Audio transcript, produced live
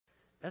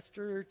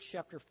Esther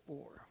chapter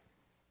 4.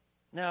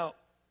 Now,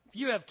 if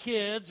you have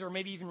kids, or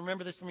maybe even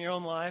remember this from your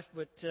own life,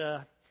 but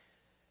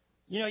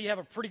you have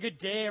a pretty good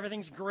day,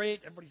 everything's great,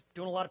 everybody's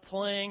doing a lot of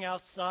playing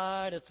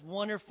outside, it's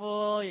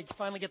wonderful, you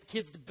finally get the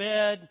kids to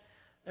bed,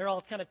 they're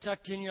all kind of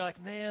tucked in, you're like,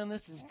 man,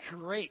 this is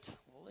great.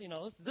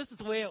 Well, this is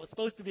the way it was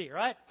supposed to be,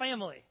 right?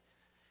 Family.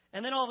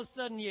 And then all of a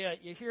sudden you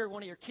hear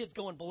one of your kids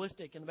going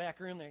ballistic in the back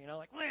room there,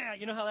 like, man,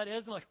 you know how that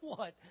is? I'm like,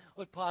 what?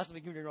 What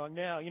possibly could be wrong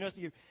now? So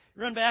you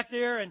run back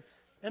there and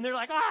they're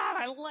like,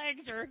 my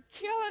legs are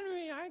killing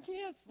me. I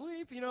can't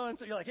sleep, And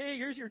so you're like, hey,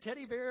 here's your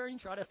teddy bear. And you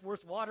try to force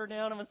water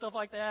down them and stuff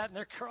like that. And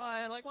they're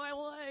crying like, my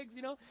legs,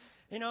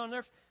 And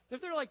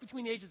if they're like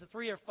between the ages of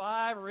 3 or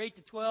 5 or 8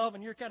 to 12,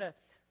 and you're kind of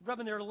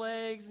rubbing their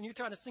legs and you're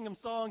trying to sing them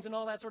songs and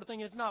all that sort of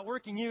thing, and it's not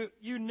working,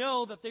 you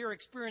know that they are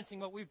experiencing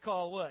what we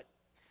call what?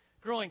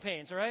 Growing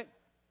pains, right?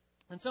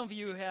 And some of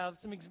you have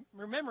some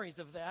memories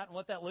of that and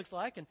what that looks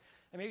like, and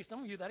maybe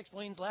some of you that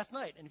explains last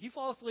night. And if you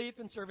fall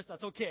asleep in service,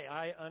 that's okay.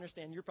 I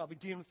understand you're probably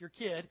dealing with your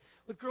kid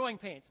with growing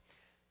pains.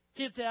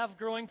 Kids have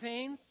growing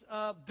pains.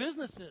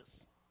 Businesses,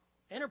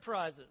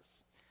 enterprises.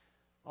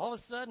 All of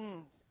a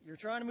sudden, you're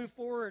trying to move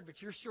forward, but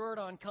you're short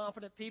on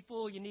competent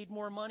people. You need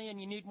more money and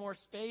you need more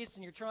space,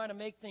 and you're trying to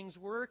make things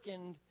work,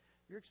 and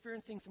you're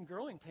experiencing some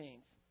growing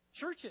pains.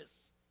 Churches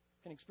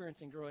can experience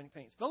growing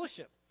pains.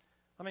 Fellowship.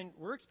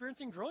 We're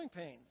experiencing growing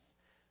pains.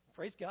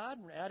 Praise God,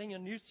 we're adding a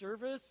new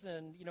service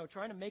and,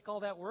 trying to make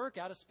all that work,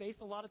 out of space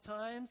a lot of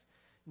times,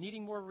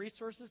 needing more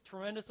resources,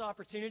 tremendous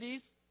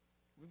opportunities.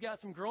 We've got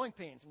some growing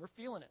pains, and we're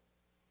feeling it.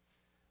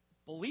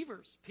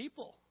 Believers,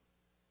 people,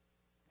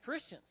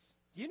 Christians,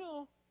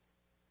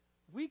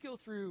 we go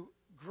through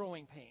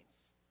growing pains.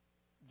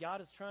 God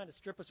is trying to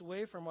strip us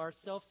away from our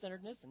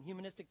self-centeredness and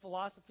humanistic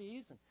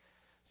philosophies and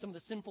some of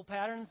the sinful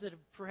patterns that have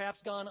perhaps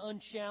gone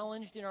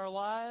unchallenged in our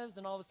lives,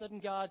 and all of a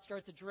sudden God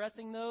starts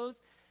addressing those.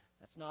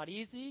 That's not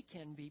easy,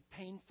 can be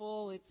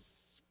painful. It's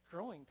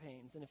growing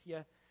pains. And if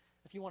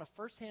you want a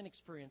firsthand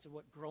experience of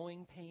what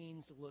growing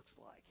pains looks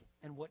like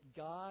and what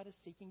God is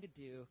seeking to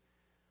do,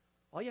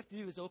 all you have to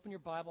do is open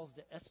your Bibles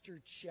to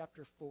Esther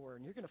chapter 4,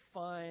 and you're going to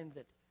find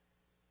that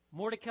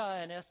Mordecai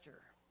and Esther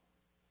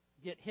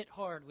get hit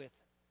hard with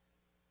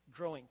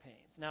growing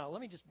pains. Now, let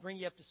me just bring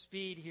you up to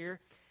speed here.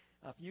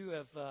 If you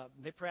have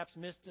perhaps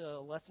missed a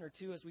lesson or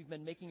two as we've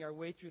been making our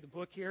way through the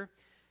book here,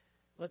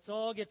 let's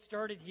all get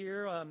started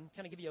here.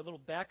 Kind of give you a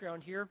little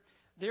background here.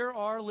 There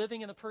are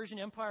living in the Persian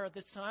Empire at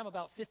this time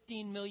about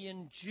 15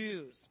 million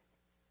Jews.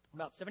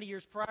 About 70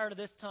 years prior to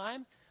this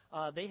time,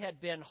 they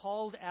had been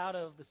hauled out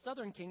of the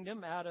southern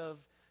kingdom, out of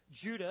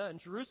Judah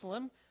and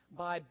Jerusalem,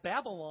 by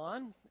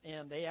Babylon,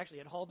 and they actually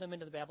had hauled them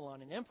into the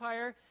Babylonian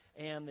Empire,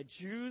 and the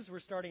Jews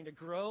were starting to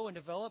grow and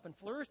develop and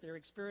flourish. They were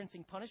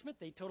experiencing punishment.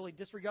 They totally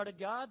disregarded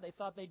God. They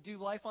thought they'd do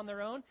life on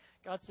their own.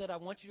 God said, I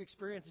want you to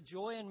experience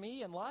joy in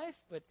me and life,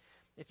 but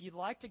if you'd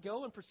like to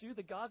go and pursue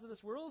the gods of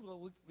this world,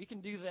 well, we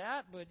can do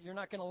that, but you're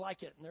not going to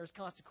like it, and there's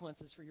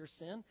consequences for your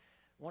sin.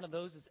 One of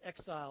those is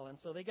exile, and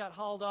so they got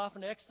hauled off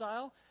into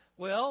exile.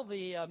 Well,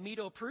 the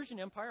Medo-Persian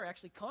Empire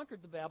actually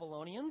conquered the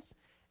Babylonians,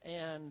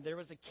 and there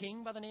was a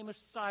king by the name of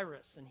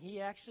Cyrus, and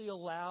he actually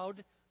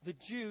allowed the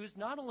Jews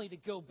not only to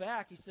go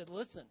back, he said,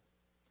 listen,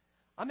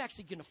 I'm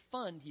actually going to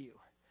fund you.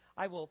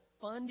 I will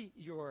fund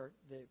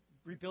the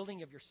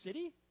rebuilding of your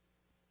city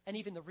and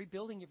even the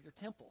rebuilding of your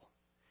temple.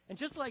 And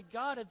just like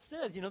God had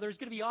said, there's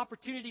going to be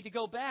opportunity to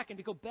go back and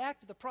to go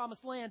back to the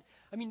promised land.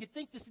 You'd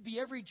think this would be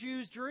every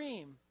Jew's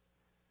dream.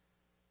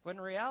 But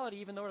in reality,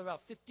 even though there are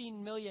about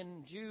 15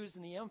 million Jews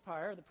in the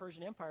empire, the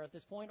Persian Empire at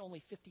this point,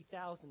 only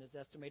 50,000 is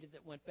estimated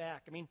that went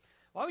back.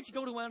 Why would you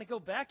want to go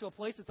back to a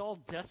place that's all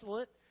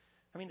desolate?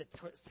 The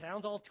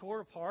town's all tore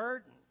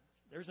apart. And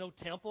there's no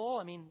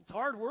temple. It's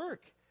hard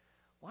work.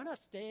 Why not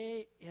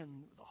stay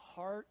in the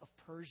heart of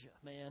Persia,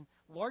 man?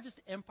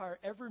 Largest empire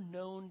ever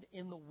known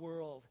in the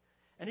world.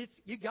 And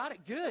you got it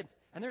good,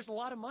 and there's a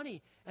lot of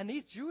money. And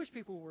these Jewish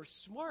people were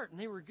smart, and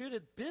they were good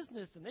at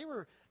business, and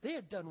they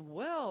had done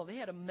well. They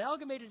had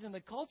amalgamated in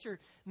the culture.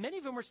 Many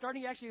of them were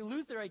starting to actually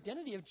lose their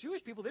identity of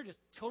Jewish people. They're just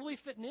totally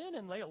fitting in,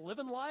 and they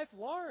living life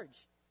large.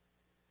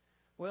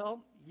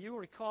 Well, you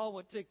recall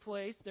what took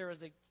place. There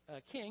was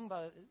a king,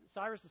 by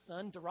Cyrus'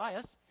 son,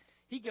 Darius.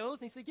 He goes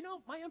and he said,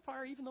 my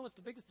empire, even though it's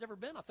the biggest it's ever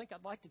been, I think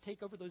I'd like to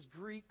take over those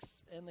Greeks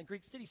and the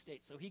Greek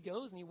city-states. So he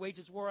goes and he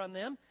wages war on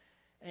them,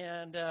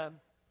 and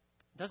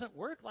doesn't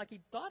work like he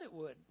thought it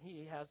would.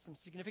 He has some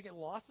significant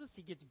losses.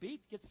 He gets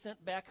beat, gets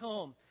sent back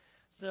home.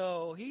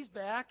 So he's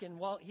back, and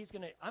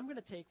I'm going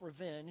to take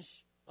revenge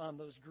on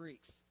those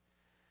Greeks.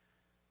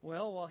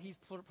 Well, while he's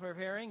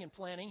preparing and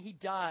planning, he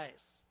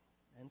dies.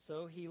 And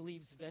so he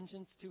leaves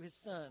vengeance to his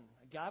son,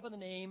 a guy by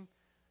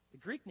the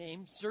Greek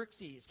name,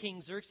 Xerxes.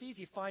 King Xerxes,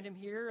 you find him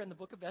here in the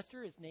book of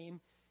Esther. His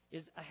name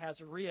is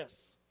Ahasuerus.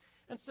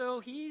 And so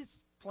he's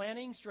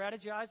planning,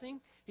 strategizing.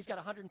 He's got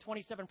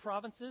 127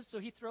 provinces, so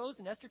he throws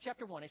in Esther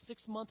chapter 1 a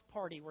 6-month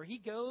party where he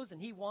goes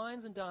and he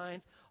wines and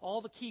dines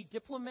all the key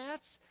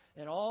diplomats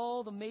and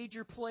all the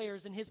major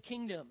players in his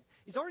kingdom.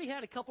 He's already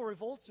had a couple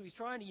revolts, so he's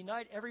trying to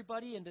unite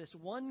everybody into this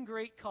one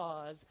great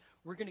cause.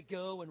 We're going to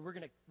go and we're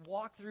going to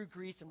walk through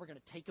Greece and we're going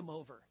to take them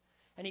over.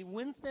 And he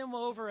wins them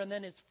over, and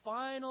then his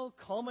final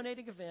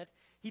culminating event,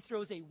 he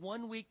throws a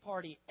one-week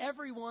party.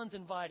 Everyone's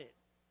invited.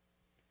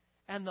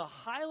 And the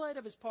highlight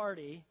of his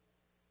party,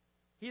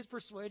 he is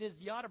persuaded,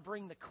 you ought to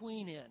bring the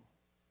queen in,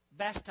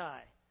 Vashti.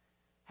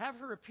 Have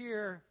her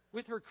appear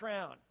with her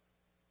crown.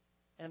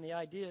 And the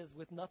idea is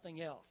with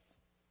nothing else.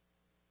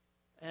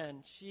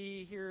 And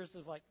she hears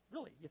of like,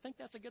 really, you think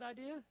that's a good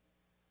idea?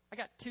 I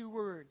got 2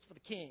 words for the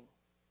king.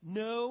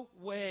 No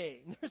way.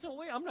 There's no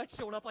way. I'm not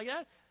showing up like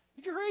that.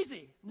 You're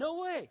crazy.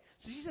 No way.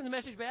 So she sends a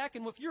message back,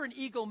 and if you're an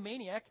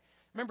egomaniac,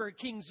 remember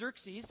King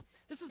Xerxes,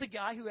 this is the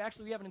guy who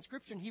actually, we have an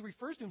inscription, he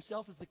refers to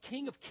himself as the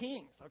king of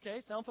kings.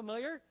 Okay, sound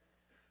familiar?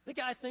 The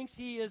guy thinks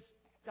he is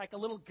like a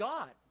little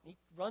god. He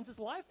runs his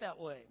life that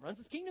way, runs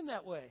his kingdom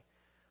that way.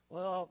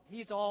 Well,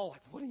 he's all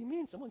like, what do you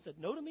mean? Someone said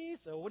no to me,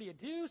 so what do you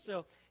do?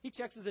 So he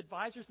checks his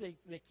advisors.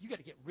 You got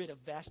to get rid of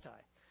Vashti.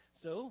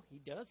 So he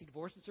does. He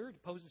divorces her,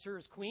 deposes her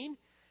as queen.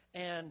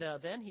 And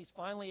then he's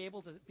finally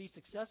able to be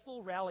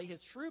successful, rally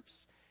his troops.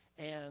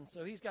 And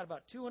so he's got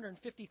about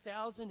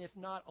 250,000, if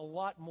not a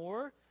lot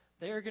more.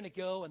 They're going to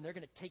go and they're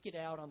going to take it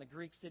out on the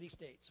Greek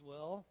city-states.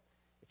 Well,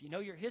 if you know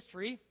your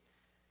history,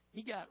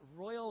 he got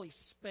royally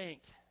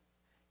spanked.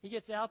 He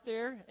gets out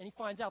there and he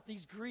finds out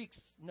these Greeks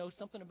know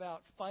something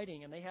about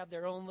fighting, and they have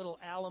their own little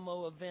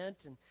Alamo event,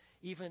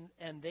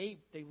 and they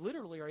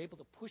literally are able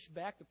to push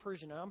back the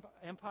Persian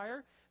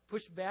Empire,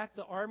 push back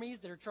the armies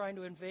that are trying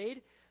to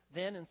invade.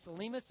 Then in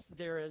Salamis,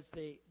 there is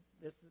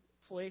this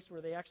place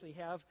where they actually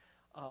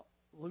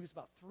lose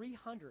about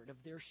 300 of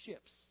their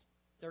ships.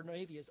 Their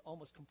navy is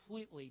almost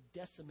completely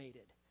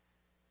decimated.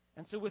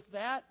 And so with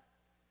that,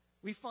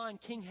 we find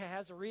King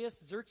Ahasuerus,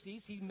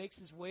 Xerxes. He makes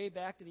his way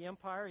back to the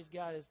empire. He's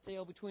got his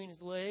tail between his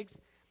legs.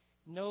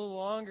 No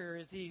longer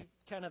is he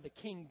kind of the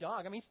king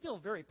dog. I mean, he's still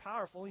very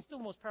powerful. He's still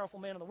the most powerful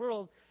man in the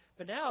world.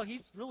 But now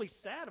he's really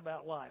sad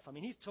about life. I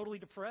mean, he's totally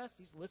depressed.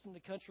 He's listening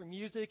to country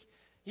music.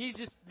 He's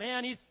just,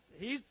 man, he's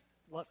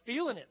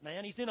feeling it,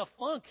 man. He's in a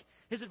funk.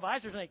 His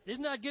advisors are like, this is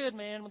not good,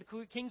 man. When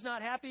the king's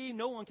not happy,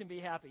 no one can be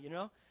happy, you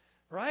know?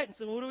 Right? And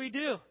so what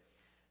do?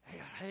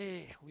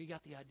 Hey, we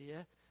got the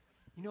idea.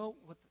 You know,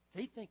 what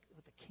they think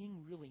what the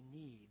king really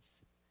needs,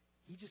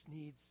 he just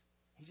needs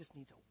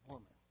a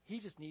woman.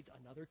 He just needs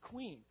another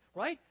queen,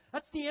 right?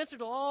 That's the answer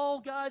to all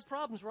guys'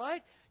 problems,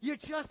 right? You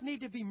just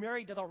need to be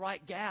married to the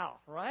right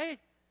gal, right?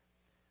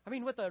 I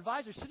mean, what the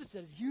advisor should have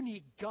said is, you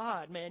need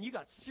God, man. You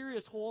got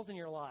serious holes in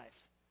your life.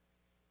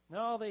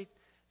 No, they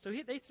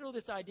throw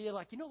this idea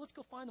like, let's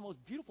go find the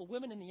most beautiful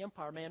women in the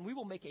empire, man. We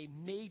will make a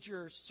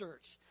major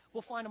search.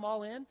 We'll find them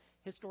all in.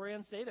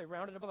 Historians say they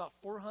rounded up about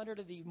 400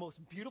 of the most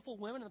beautiful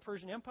women in the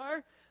Persian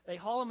Empire. They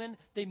haul them in.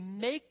 They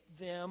make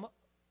them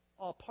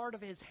a part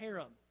of his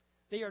harem.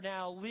 They are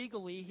now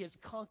legally his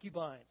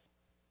concubines,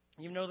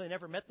 even though they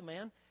never met the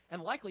man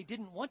and likely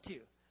didn't want to.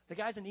 The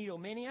guy's an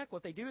egomaniac.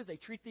 What they do is they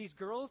treat these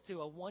girls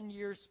to a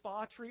 1-year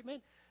spa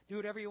treatment. Do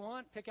whatever you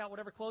want. Pick out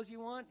whatever clothes you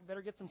want. You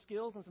better get some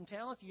skills and some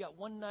talents. You got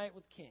one night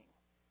with the king.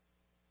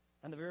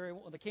 And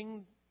the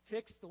king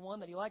picks the one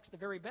that he likes the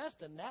very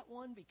best, and that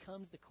one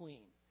becomes the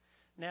queen.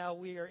 Now,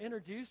 we are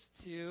introduced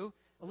to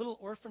a little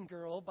orphan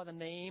girl by the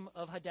name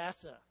of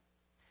Hadassah.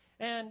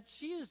 And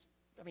she is,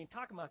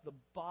 talking about the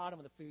bottom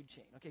of the food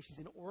chain. Okay, she's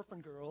an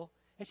orphan girl,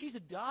 and she's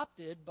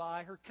adopted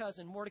by her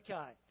cousin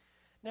Mordecai.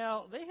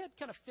 Now, they had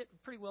kind of fit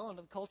pretty well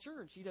into the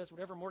culture, and she does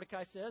whatever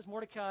Mordecai says.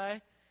 Mordecai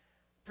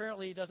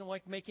apparently doesn't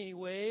like to make any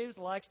waves,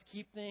 likes to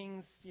keep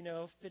things,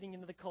 fitting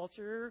into the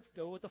culture,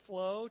 go with the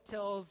flow,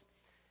 tells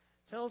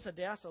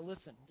Hadassah,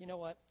 listen, you know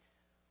what?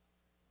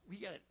 We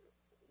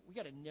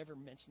got to never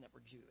mention that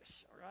we're Jewish,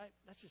 all right?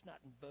 That's just not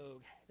in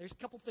vogue. There's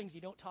a couple things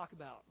you don't talk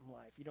about in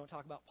life. You don't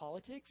talk about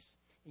politics,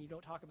 and you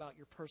don't talk about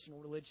your personal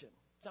religion.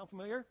 Sound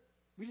familiar?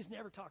 We just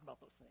never talk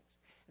about those things.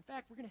 In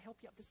fact, we're going to help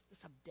you out. This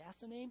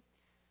Hadassah name,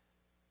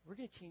 we're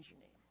going to change your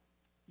name.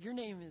 Your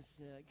name is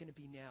going to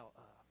be now,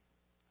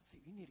 let's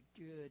see, you need a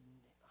good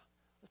name.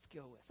 Let's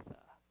go with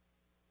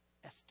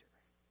Esther.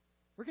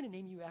 We're going to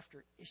name you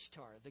after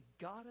Ishtar, the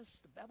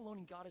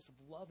Babylonian goddess of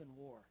love and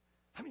war.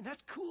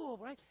 That's cool,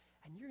 right?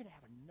 And you're going to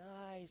have a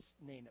nice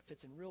name that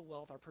fits in real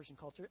well with our Persian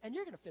culture, and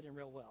you're going to fit in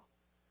real well.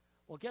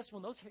 Well, guess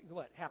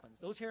what happens?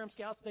 Those harem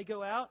scouts, they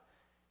go out,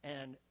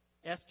 and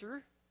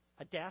Esther,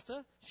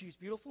 Hadassah, she's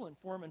beautiful in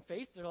form and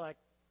face. They're like,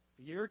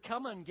 you're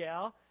coming,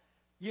 gal.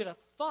 You'd have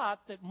thought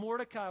that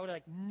Mordecai would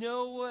like,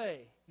 no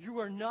way. You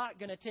are not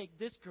going to take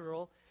this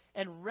girl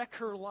and wreck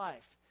her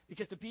life.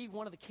 Because to be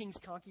one of the king's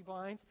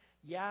concubines,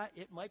 yeah,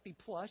 it might be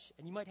plush,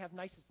 and you might have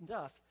nice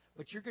stuff,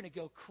 but you're going to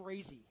go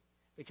crazy.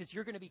 Because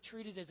you're going to be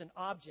treated as an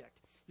object.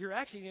 You're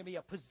actually going to be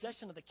a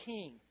possession of the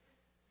king.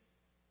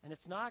 And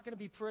it's not going to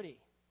be pretty.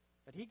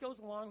 But he goes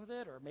along with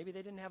it, or maybe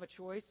they didn't have a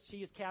choice. She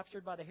is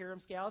captured by the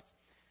harem scouts.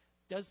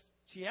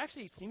 She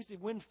actually seems to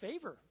win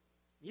favor,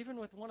 even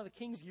with one of the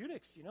king's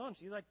eunuchs, and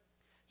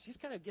she's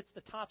kind of gets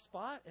the top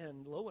spot,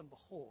 and lo and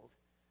behold,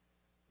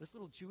 this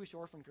little Jewish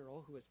orphan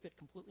girl who has fit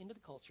completely into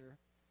the culture,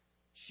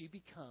 she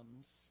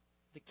becomes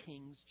the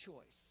king's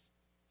choice.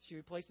 She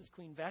replaces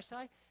Queen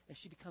Vashti, and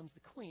she becomes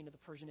the queen of the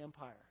Persian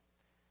Empire.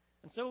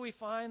 And so we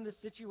find this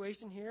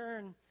situation here,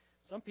 and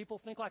some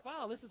people think like,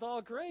 wow, this is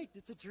all great.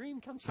 It's a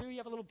dream come true. You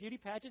have a little beauty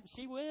pageant, and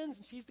she wins,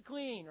 and she's the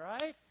queen,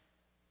 right?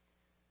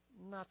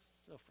 Not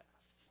so fast.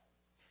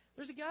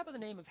 There's a guy by the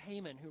name of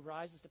Haman who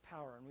rises to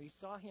power, and we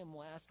saw him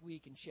last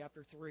week in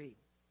chapter 3.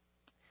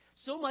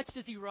 So much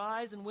does he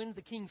rise and wins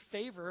the king's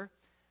favor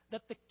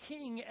that the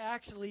king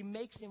actually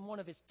makes him one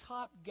of his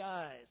top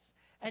guys.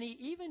 And he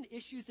even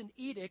issues an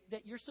edict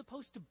that you're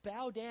supposed to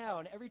bow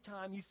down every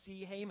time you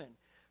see Haman.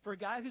 For a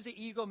guy who's an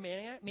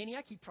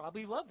egomaniac, he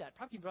probably loved that.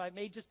 Probably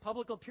made just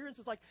public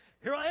appearances like,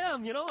 here I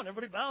am, and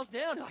everybody bows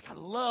down. Like, I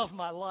love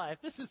my life.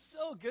 This is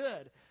so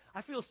good.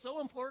 I feel so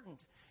important.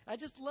 I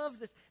just love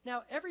this.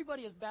 Now,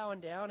 everybody is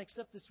bowing down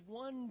except this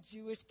one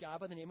Jewish guy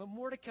by the name of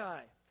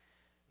Mordecai.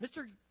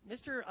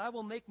 Mr. I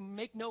will make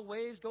no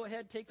waves. Go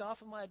ahead, take off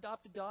with my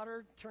adopted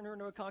daughter, turn her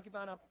into a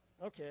concubine.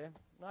 Okay,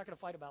 I'm not going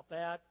to fight about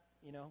that.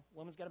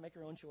 Woman's got to make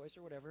her own choice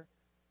or whatever.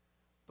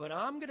 But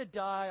I'm going to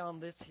die on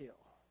this hill.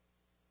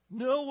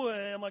 No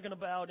way am I going to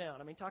bow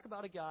down. I mean, talk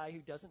about a guy who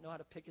doesn't know how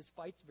to pick his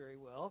fights very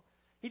well.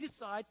 He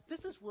decides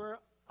this is where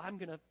I'm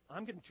going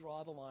to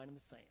draw the line in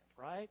the sand,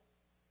 right?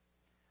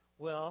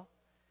 Well,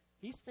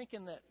 he's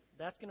thinking that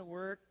that's going to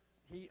work.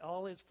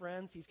 All his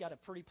friends, he's got a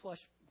pretty plush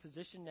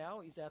position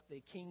now. He's at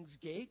the king's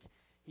gate.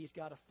 He's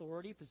got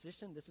authority,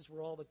 position. This is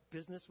where all the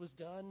business was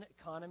done.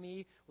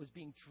 Economy was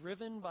being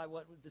driven by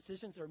what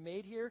decisions are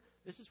made here.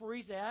 This is where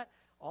he's at.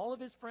 All of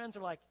his friends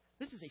are like,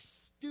 this is a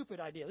stupid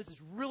idea. This is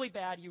really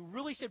bad. You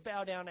really should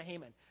bow down to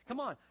Haman. Come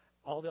on.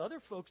 All the other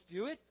folks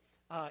do it.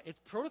 It's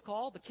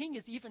protocol. The king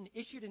has even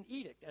issued an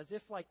edict as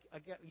if like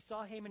he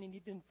saw Haman and he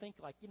didn't think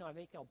like, I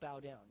think I'll bow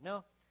down.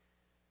 No.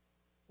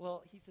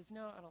 Well, he says,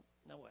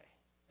 no way.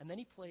 And then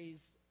he plays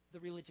the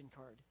religion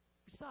card.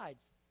 Besides,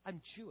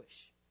 I'm Jewish.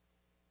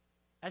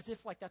 As if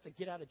like that's a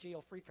get out of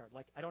jail free card.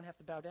 Like I don't have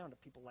to bow down to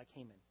people like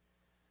Haman.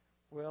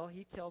 Well,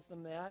 he tells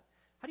them that.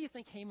 How do you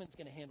think Haman's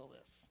going to handle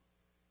this?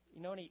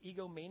 Any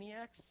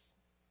egomaniacs?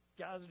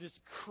 Guys are just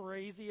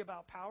crazy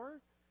about power?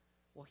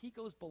 Well, he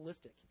goes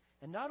ballistic.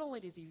 And not only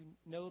does he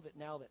know that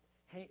now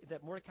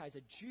that Mordecai's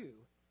a Jew,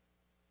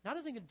 not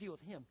only is he going to deal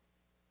with him,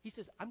 he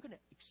says, I'm going to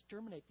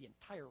exterminate the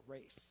entire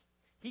race.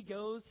 He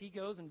goes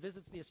and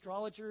visits the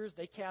astrologers.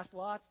 They cast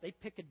lots. They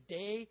pick a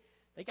day.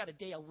 They got a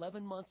day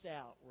 11 months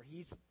out where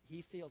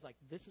he feels like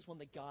this is when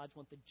the gods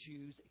want the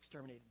Jews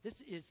exterminated. This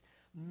is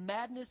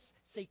madness,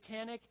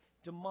 satanic,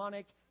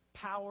 demonic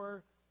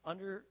power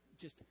under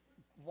just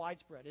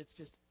widespread. It's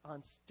just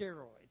on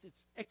steroids.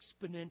 It's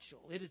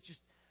exponential. It is just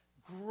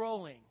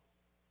growing.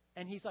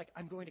 And he's like,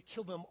 I'm going to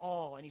kill them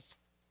all. And he's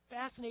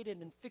fascinated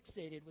and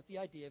fixated with the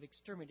idea of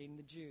exterminating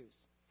the Jews.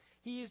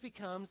 He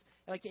becomes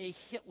like a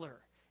Hitler.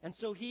 And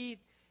so he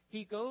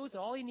goes, and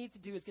all he needs to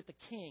do is get the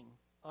king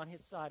on his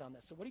side on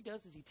this. So what he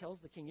does is he tells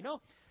the king,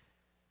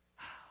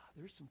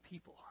 there's some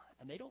people,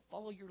 and they don't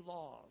follow your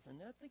laws, and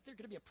I think they're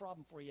going to be a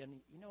problem for you. And,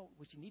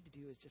 what you need to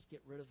do is just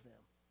get rid of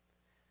them.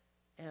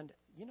 And,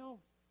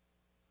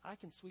 I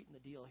can sweeten the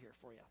deal here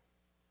for you.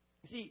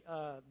 You see,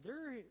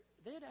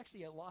 they had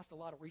actually lost a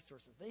lot of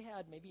resources. They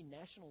had maybe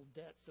national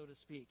debt, so to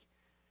speak.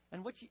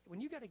 And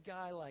when you got a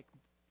guy like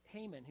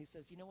Haman who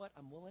says, you know what,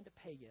 I'm willing to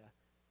pay you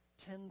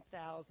 10,000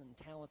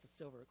 talents of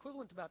silver,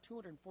 equivalent to about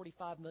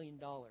 $245 million,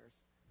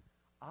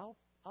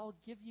 I'll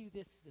give you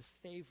this as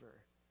a favor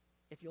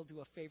if you'll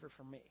do a favor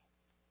for me.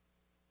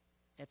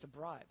 It's a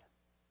bribe.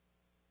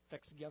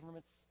 Affects the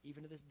governments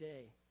even to this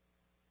day.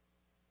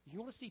 If you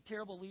want to see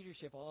terrible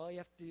leadership, all you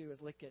have to do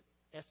is look at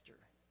Esther,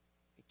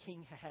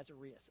 King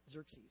Ahasuerus,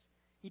 Xerxes.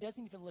 He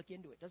doesn't even look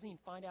into it, doesn't even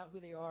find out who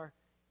they are.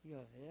 He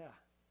goes, yeah,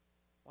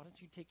 why don't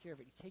you take care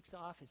of it? He takes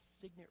off his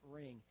signet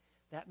ring.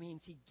 That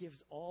means he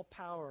gives all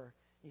power.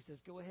 He says,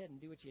 go ahead and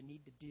do what you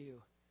need to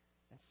do.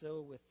 And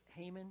so with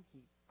Haman,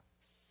 he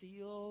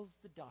seals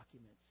the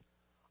documents.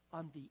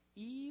 On the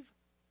eve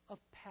of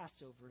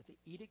Passover, the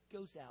edict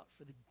goes out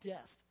for the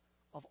death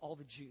of all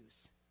the Jews.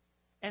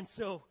 And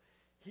so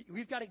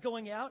we've got it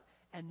going out,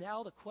 and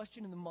now the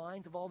question in the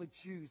minds of all the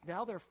Jews,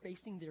 now they're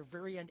facing their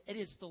very end. It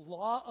is the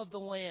law of the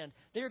land.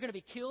 They are going to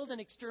be killed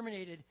and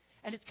exterminated,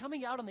 and it's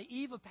coming out on the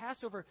eve of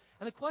Passover.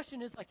 And the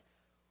question is,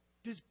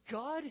 does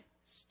God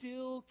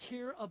still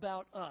care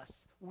about us?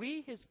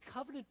 We, his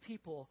covenant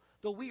people,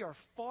 though we are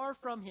far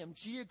from him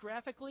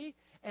geographically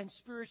and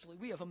spiritually,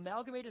 we have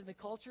amalgamated in the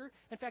culture.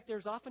 In fact,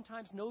 there's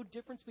oftentimes no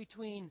difference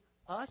between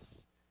us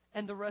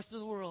and the rest of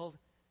the world.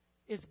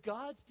 Is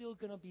God still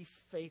going to be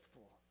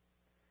faithful?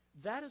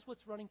 That is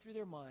what's running through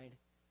their mind,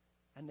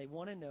 and they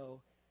want to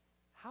know,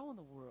 how in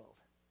the world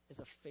is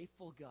a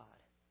faithful God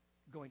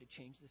going to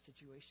change the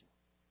situation?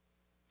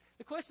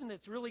 The question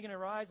that's really going to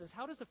arise is,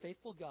 how does a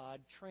faithful God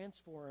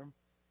transform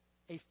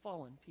a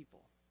fallen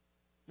people?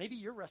 Maybe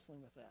you're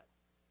wrestling with that.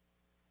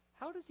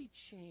 How does he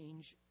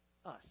change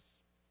us,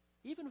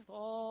 even with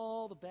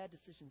all the bad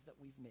decisions that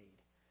we've made?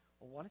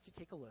 Well, why don't you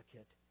take a look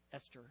at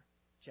Esther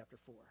chapter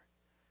 4.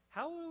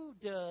 How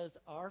does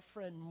our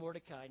friend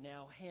Mordecai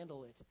now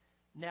handle it,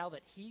 now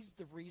that he's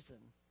the reason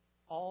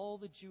all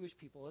the Jewish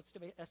people,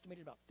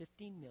 estimated about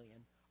 15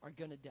 million, are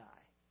going to die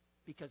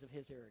because of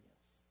his arrogance.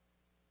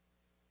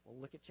 Well,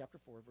 look at chapter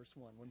 4, verse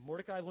 1. When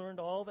Mordecai learned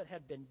all that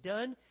had been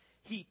done,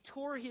 he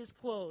tore his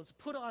clothes,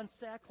 put on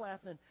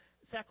sackcloth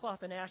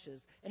and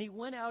ashes, and he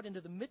went out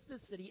into the midst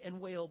of the city and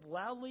wailed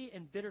loudly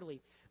and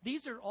bitterly.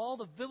 These are all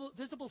the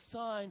visible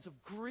signs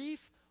of grief,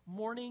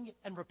 mourning,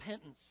 and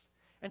repentance.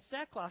 And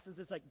sackcloth is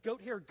this like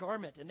goat hair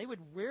garment, and they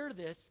would wear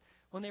this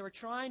when they were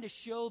trying to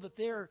show that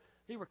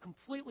they were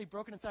completely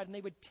broken inside, and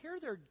they would tear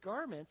their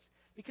garments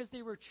because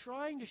they were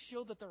trying to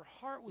show that their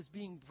heart was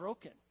being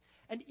broken.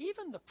 And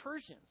even the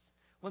Persians,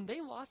 when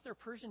they lost their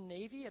Persian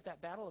navy at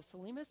that battle of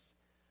Salamis,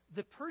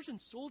 the Persian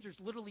soldiers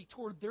literally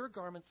tore their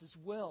garments as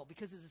well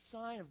because as a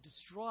sign of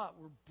distraught,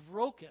 we're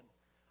broken.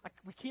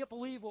 We can't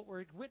believe what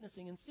we're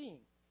witnessing and seeing.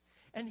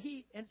 And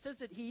it says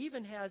that he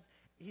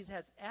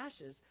has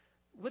ashes.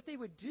 What they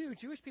would do,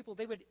 Jewish people,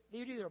 they would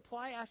either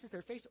apply ashes to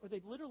their face or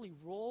they'd literally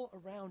roll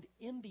around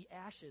in the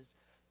ashes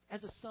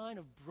as a sign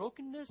of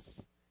brokenness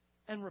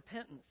and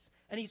repentance.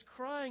 And he's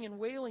crying and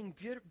wailing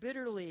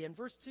bitterly. In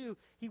verse 2,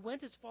 he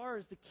went as far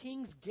as the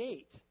king's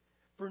gate,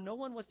 for no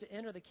one was to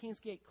enter the king's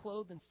gate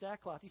clothed in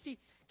sackcloth. You see,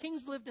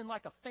 kings lived in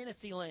like a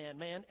fantasy land,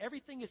 man.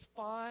 Everything is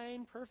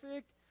fine,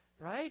 perfect,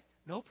 right?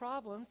 No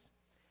problems.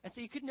 And so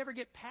you could never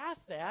get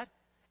past that.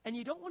 And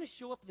you don't want to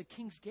show up at the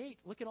king's gate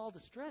looking all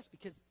distressed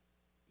because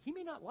he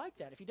may not like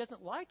that. If he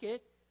doesn't like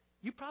it,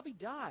 you probably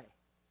die.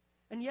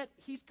 And yet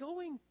he's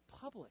going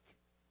public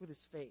with his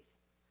faith.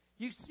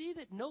 You see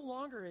that no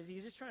longer is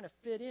he just trying to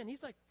fit in.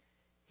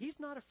 He's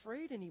not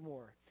afraid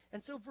anymore.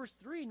 And so verse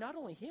 3, not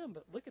only him,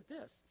 but look at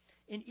this.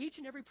 In each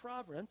and every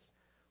province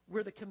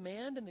where the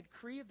command and the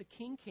decree of the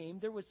king came,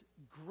 there was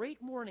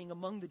great mourning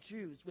among the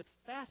Jews with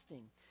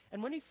fasting.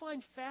 And when you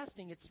find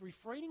fasting, it's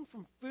refraining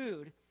from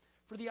food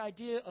for the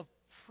idea of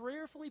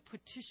prayerfully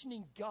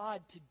petitioning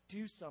God to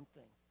do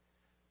something,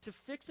 to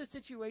fix a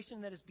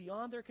situation that is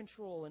beyond their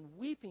control, and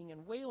weeping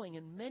and wailing,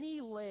 and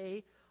many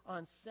lay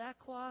on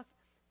sackcloth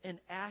and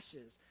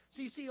ashes.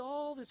 So you see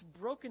all this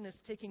brokenness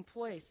taking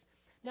place.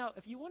 Now,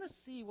 if you want to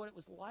see what it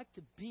was like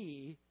to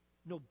be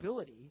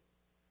nobility,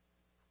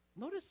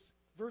 notice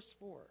verse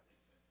 4.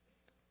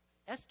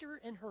 Esther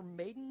and her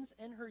maidens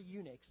and her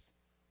eunuchs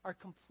are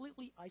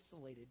completely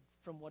isolated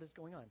from what is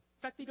going on.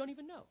 In fact, they don't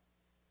even know.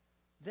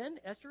 Then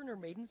Esther and her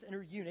maidens and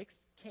her eunuchs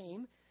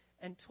came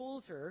and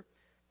told her,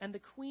 and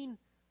the queen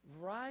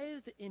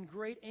writhed in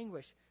great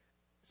anguish.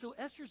 So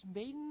Esther's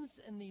maidens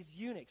and these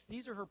eunuchs,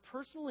 these are her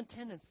personal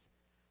attendants.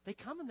 They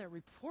come and they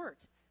report.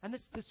 And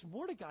this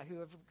Mordecai,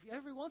 who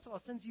every once in a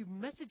while sends you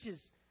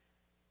messages,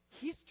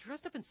 he's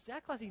dressed up in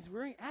sackcloth. He's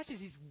wearing ashes.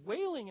 He's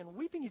wailing and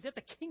weeping. He's at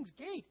the king's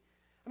gate.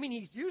 I mean,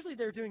 he's usually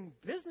there doing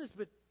business,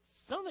 but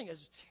something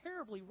is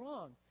terribly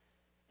wrong.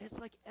 And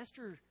it's like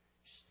Esther,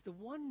 the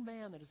one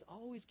man that is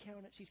always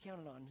she's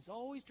counted on, who's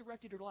always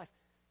directed her life.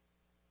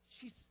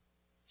 She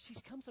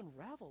comes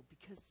unraveled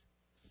because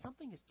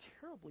something is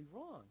terribly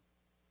wrong.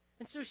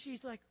 And so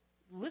she's like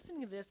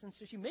listening to this, and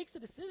so she makes a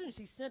decision.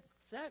 She sent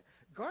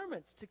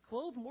garments to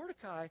clothe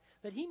Mordecai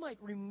that he might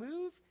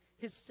remove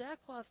his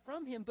sackcloth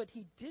from him, but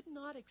he did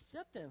not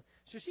accept them.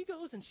 So she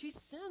goes and she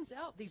sends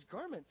out these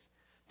garments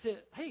to,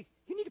 hey,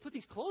 you need to put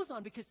these clothes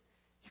on because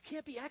you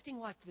can't be acting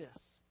like this.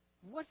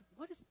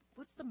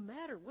 What's the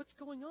matter? What's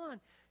going on?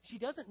 She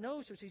doesn't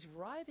know, so she's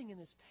writhing in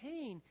this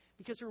pain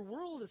because her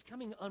world is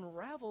coming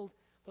unraveled.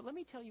 But let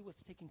me tell you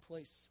what's taking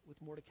place with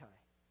Mordecai.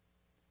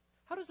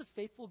 How does a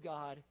faithful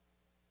God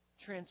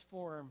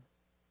transform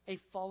a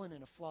fallen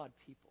and a flawed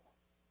people?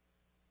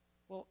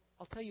 Well,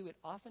 I'll tell you, it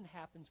often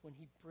happens when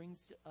he brings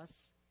us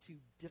to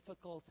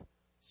difficult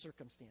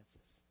circumstances.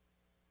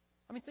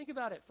 I mean, think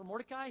about it. For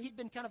Mordecai, he'd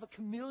been kind of a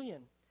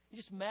chameleon. He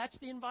just matched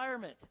the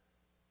environment.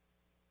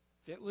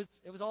 If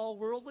it was all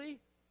worldly,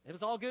 it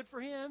was all good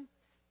for him.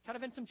 Kind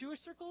of in some Jewish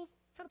circles,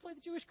 kind of played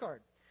the Jewish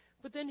card.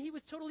 But then he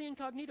was totally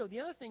incognito.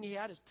 The other thing he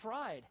had is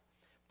pride.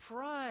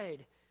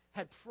 Pride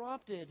had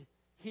prompted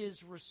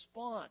his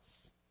response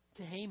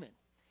to Haman.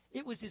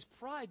 It was his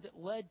pride that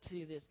led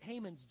to this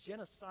Haman's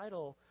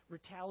genocidal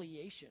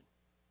retaliation.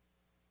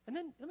 And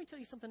then let me tell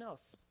you something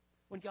else.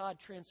 When God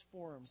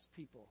transforms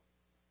people,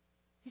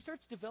 he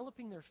starts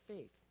developing their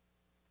faith.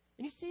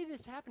 And you see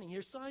this happening.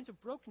 Here's signs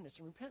of brokenness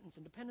and repentance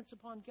and dependence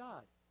upon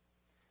God.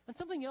 And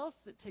something else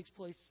that takes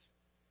place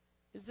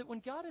is that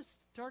when God is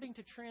starting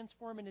to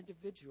transform an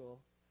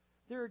individual,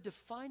 there are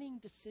defining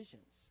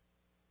decisions.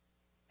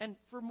 And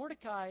for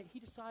Mordecai, he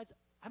decides,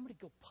 I'm going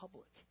to go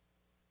public.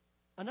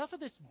 Enough of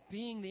this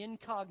being the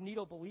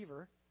incognito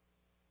believer,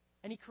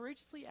 and he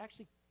courageously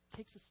actually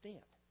takes a stand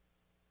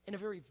in a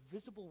very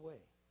visible way.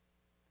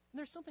 And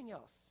there's something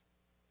else.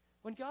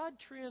 When God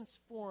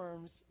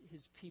transforms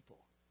his people,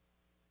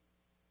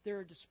 there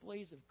are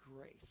displays of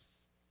grace.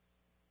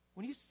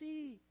 When you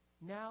see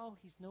now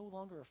he's no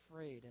longer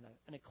afraid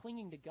and a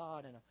clinging to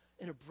God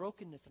and a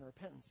brokenness and a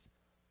repentance,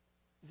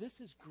 this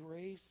is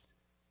grace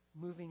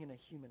moving in a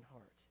human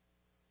heart.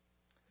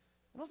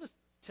 And I'll just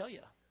tell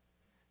you,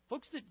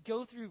 folks that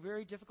go through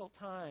very difficult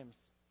times,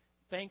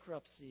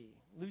 bankruptcy,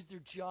 lose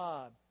their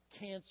job,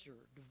 cancer,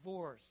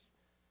 divorce,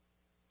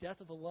 death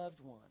of a loved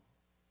one,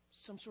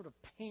 some sort of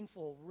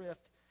painful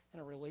rift in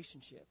a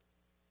relationship.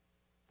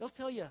 They'll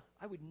tell you,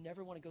 I would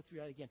never want to go through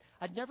that again.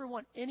 I'd never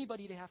want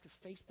anybody to have to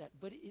face that.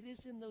 But it is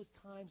in those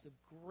times of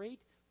great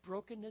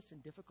brokenness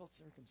and difficult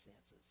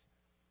circumstances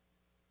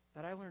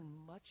that I learn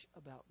much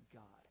about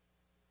God.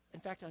 In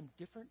fact, I'm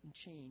different and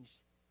changed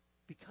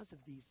because of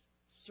these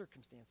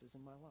circumstances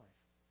in my life.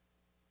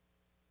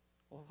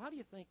 Well, how do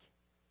you think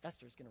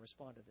Esther's going to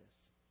respond to this?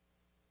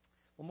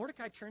 Well,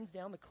 Mordecai turns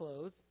down the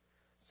clothes.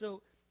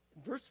 So,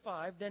 verse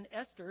 5, then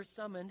Esther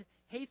summoned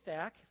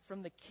Hathach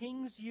from the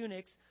king's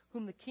eunuchs,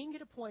 whom the king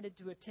had appointed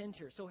to attend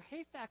her. So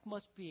Hathach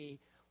must be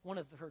one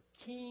of her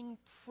king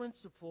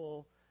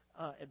principal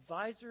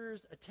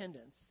advisors,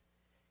 attendants.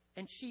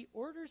 And she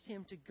orders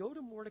him to go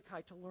to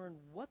Mordecai to learn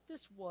what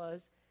this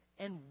was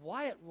and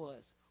why it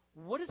was.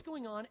 What is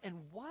going on and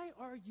why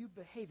are you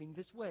behaving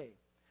this way?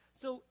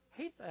 So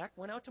Hathach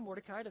went out to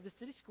Mordecai to the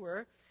city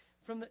square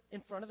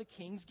in front of the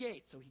king's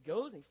gate. So he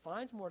goes and he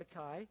finds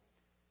Mordecai,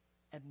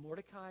 and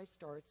Mordecai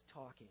starts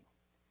talking.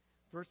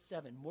 Verse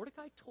 7,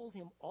 Mordecai told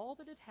him all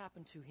that had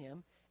happened to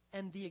him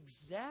and the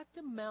exact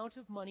amount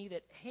of money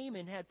that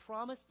Haman had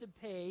promised to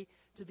pay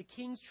to the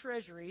king's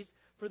treasuries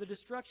for the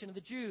destruction of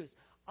the Jews.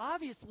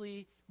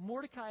 Obviously,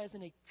 Mordecai is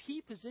in a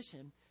key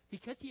position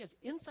because he has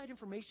inside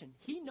information.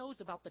 He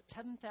knows about the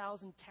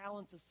 10,000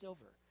 talents of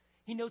silver.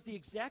 He knows the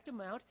exact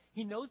amount.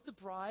 He knows the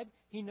bribe.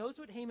 He knows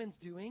what Haman's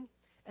doing.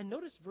 And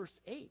notice verse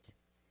 8.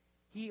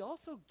 He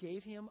also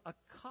gave him a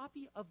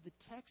copy of the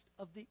text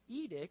of the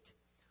edict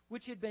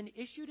which had been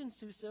issued in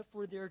Susa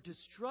for their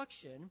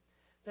destruction,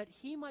 that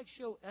he might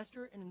show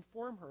Esther and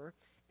inform her,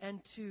 and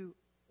to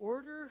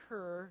order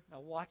her, now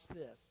watch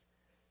this,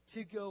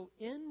 to go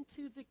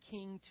into the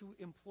king to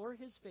implore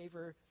his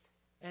favor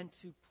and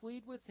to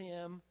plead with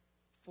him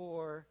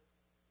for,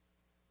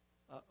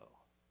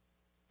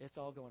 it's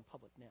all going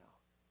public now,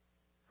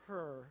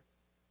 her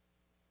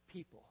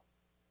people.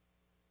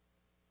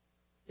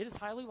 It is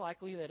highly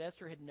likely that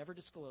Esther had never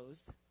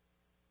disclosed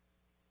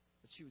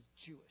that she was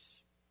Jewish.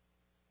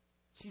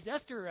 She's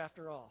Esther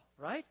after all,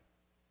 right?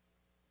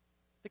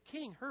 The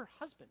king, her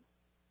husband,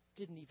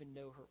 didn't even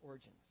know her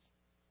origins.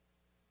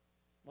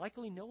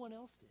 Likely no one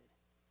else did.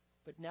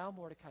 But now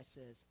Mordecai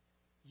says,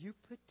 you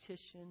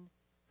petition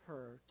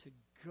her to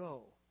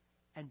go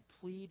and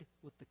plead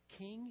with the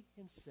king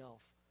himself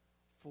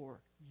for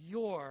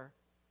your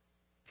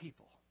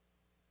people.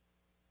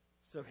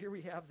 So here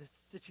we have this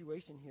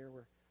situation here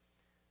where,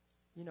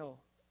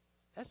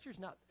 Esther's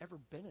not ever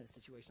been in a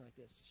situation like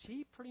this.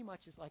 She pretty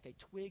much is like a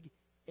twig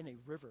in a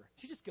river.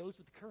 She just goes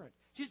with the current.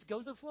 She just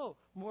goes with the flow.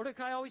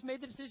 Mordecai always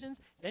made the decisions.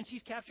 Then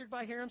she's captured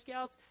by harem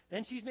scouts.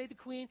 Then she's made the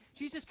queen.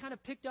 She's just kind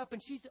of picked up,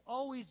 and she's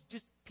always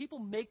just, people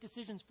make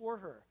decisions for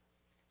her.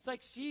 It's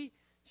like she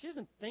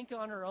doesn't think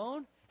on her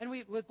own. And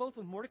with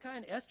Mordecai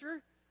and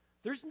Esther,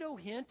 there's no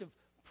hint of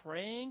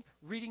praying,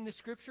 reading the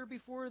scripture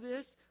before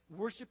this,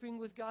 worshiping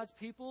with God's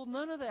people.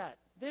 None of that.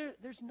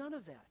 There's none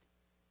of that.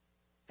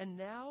 And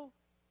now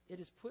it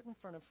is put in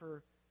front of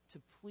her to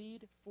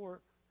plead for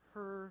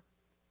her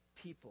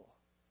people.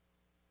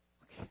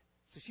 Okay,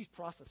 so she's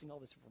processing all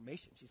this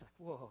information. She's like,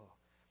 whoa.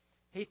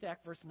 Hathach,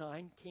 verse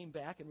 9, came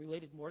back and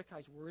related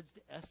Mordecai's words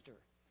to Esther.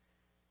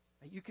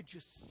 And you could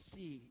just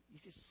see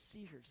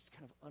her just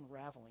kind of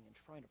unraveling and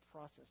trying to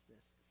process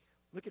this.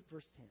 Look at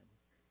verse 10.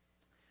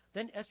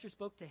 Then Esther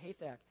spoke to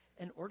Hathach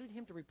and ordered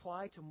him to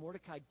reply to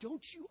Mordecai,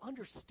 don't you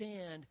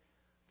understand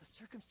the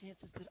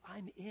circumstances that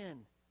I'm in?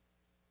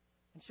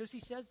 And so she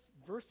says,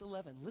 verse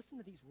 11, listen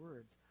to these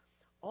words.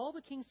 All the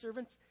king's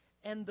servants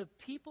and the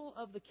people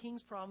of the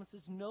king's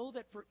provinces know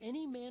that for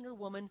any man or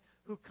woman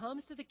who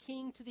comes to the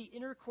king to the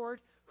inner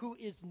court who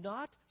is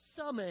not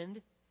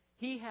summoned,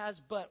 he has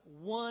but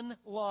one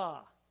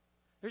law.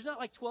 There's not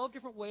like 12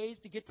 different ways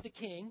to get to the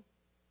king.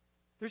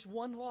 There's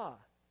one law,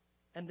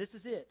 and this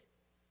is it.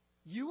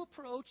 You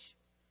approach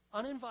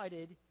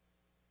uninvited,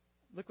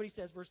 look what he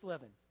says, verse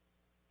 11,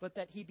 but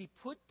that he be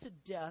put to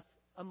death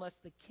unless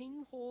the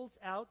king holds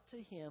out to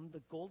him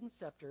the golden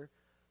scepter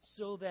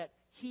so that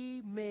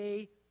he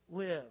may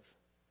live.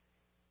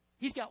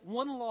 He's got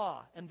one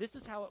law, and this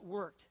is how it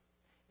worked.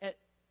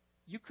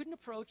 You couldn't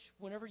approach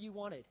whenever you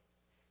wanted.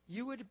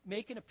 You would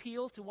make an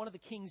appeal to one of the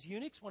king's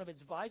eunuchs, one of his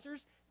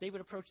advisors. They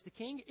would approach the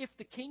king. If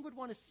the king would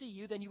want to see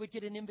you, then you would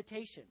get an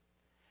invitation.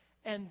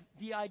 And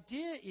the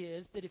idea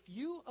is that if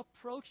you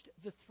approached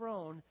the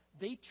throne,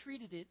 they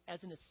treated it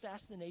as an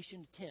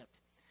assassination attempt.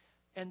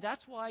 And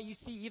that's why you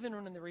see, even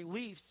in the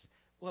reliefs,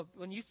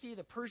 when you see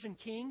the Persian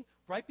king,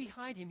 right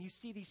behind him, you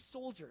see these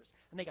soldiers.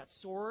 And they got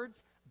swords,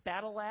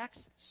 battle axe,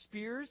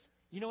 spears.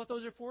 You know what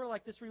those are for,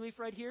 like this relief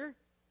right here?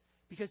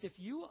 Because if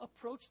you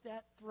approached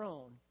that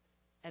throne,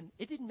 and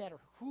it didn't matter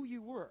who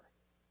you were,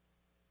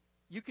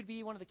 you could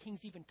be one of the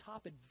king's even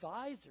top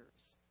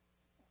advisors.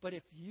 But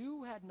if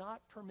you had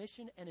not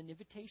permission and an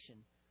invitation,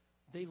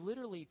 they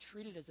literally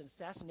treated it as an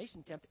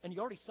assassination attempt. And you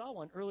already saw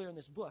one earlier in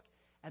this book.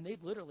 And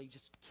they'd literally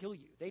just kill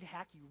you. They'd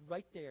hack you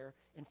right there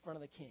in front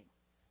of the king.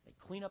 They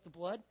clean up the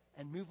blood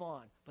and move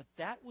on. But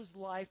that was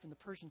life in the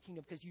Persian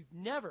kingdom because you'd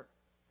never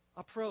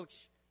approach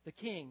the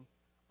king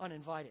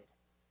uninvited.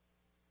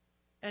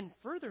 And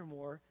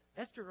furthermore,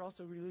 Esther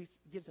also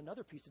gives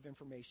another piece of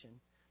information,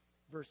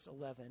 verse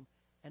 11,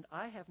 and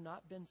I have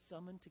not been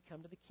summoned to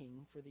come to the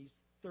king for these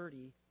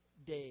 30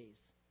 days.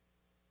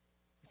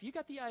 If you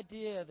got the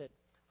idea that,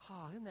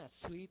 oh, isn't that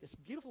sweet, this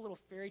beautiful little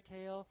fairy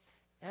tale,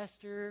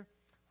 Esther,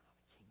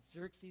 King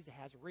Xerxes,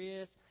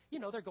 Ahasuerus,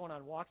 they're going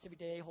on walks every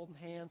day, holding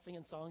hands,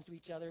 singing songs to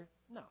each other.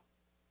 No,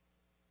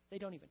 they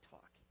don't even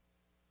talk.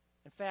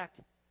 In fact,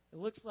 it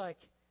looks like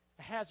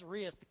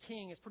Ahasuerus, the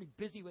king, is pretty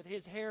busy with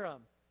his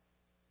harem.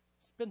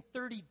 It's been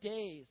 30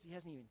 days. He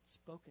hasn't even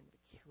spoken to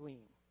the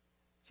queen.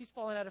 She's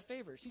fallen out of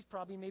favor. She's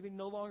probably maybe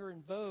no longer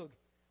in vogue.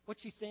 What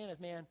she's saying is,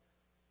 man,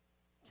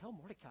 tell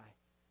Mordecai,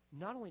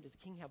 not only does the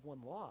king have one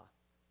law,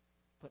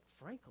 but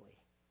frankly,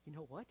 you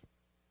know what?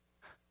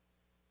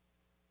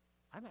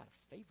 I'm out of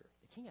favor.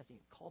 The king hasn't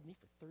even called me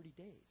for 30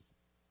 days.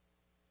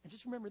 And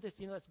just remember this,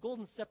 that's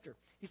golden scepter.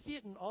 You see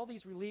it in all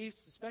these reliefs,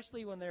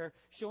 especially when they're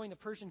showing the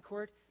Persian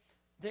court.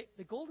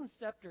 The golden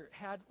scepter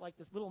had like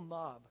this little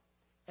knob.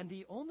 And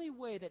the only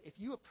way that if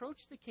you approach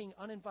the king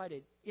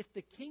uninvited, if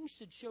the king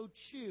should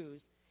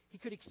choose, he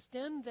could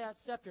extend that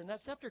scepter. And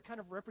that scepter kind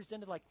of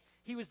represented like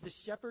he was the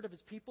shepherd of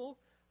his people.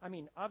 I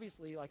mean,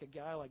 obviously, like a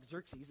guy like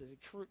Xerxes is an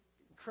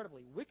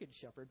incredibly wicked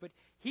shepherd, but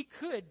he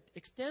could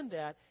extend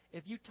that.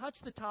 If you touch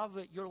the top of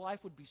it, your life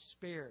would be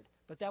spared.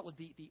 But that would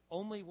be the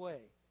only way.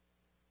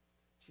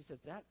 She says,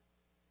 that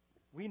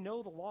we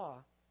know the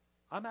law.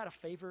 I'm out of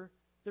favor.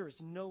 There is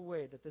no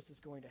way that this is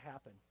going to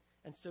happen.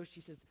 And so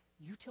she says,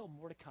 you tell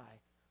Mordecai,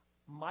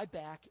 my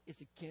back is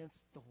against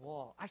the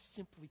wall. I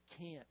simply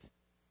can't.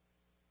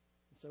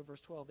 And so verse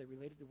 12, they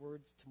related the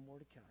words to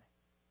Mordecai.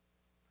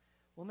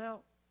 Well, now,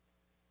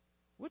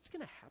 what's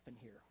going to happen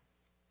here?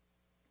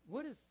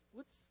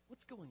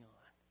 What's going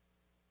on?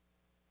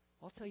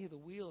 I'll tell you, the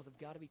wheels have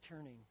got to be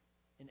turning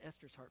in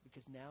Esther's heart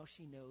because now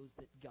she knows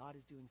that God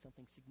is doing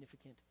something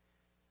significant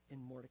in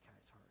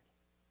Mordecai's heart.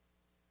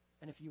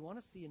 And if you want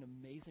to see an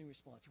amazing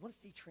response, you want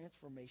to see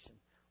transformation,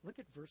 look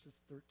at verses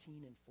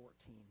 13 and 14.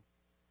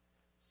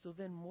 So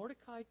then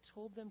Mordecai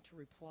told them to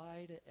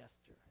reply to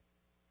Esther,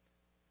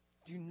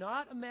 do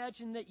not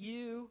imagine that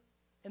you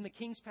in the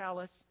king's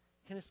palace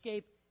can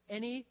escape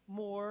any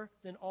more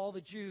than all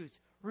the Jews.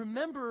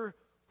 Remember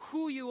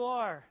who you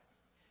are.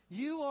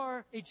 You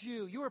are a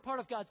Jew. You are part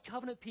of God's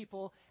covenant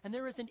people, and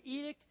there is an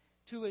edict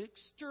to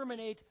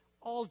exterminate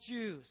all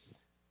Jews.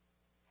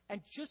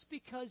 And just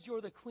because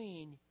you're the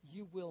queen,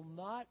 you will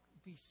not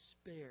be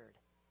spared.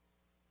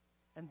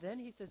 And then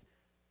he says,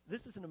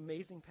 this is an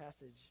amazing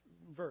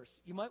verse.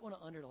 You might want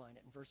to underline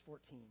it in verse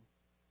 14.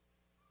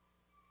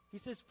 He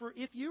says, for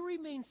if you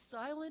remain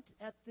silent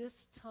at this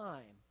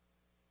time,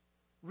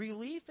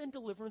 relief and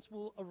deliverance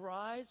will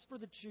arise for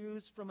the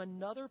Jews from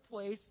another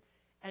place,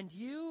 and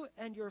you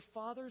and your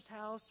father's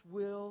house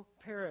will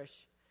perish.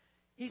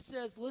 He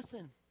says,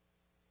 listen,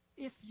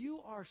 if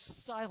you are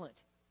silent,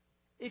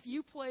 if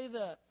you play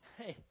the,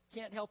 hey,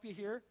 can't help you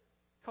here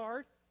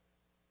card,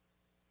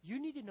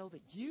 you need to know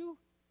that you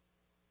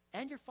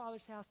and your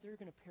father's house, they're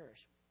going to perish.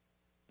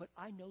 But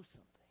I know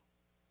something.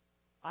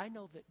 I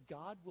know that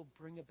God will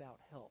bring about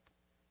help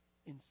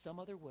in some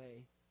other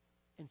way,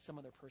 in some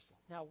other person.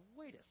 Now,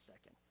 wait a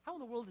second. How in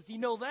the world does he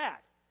know that?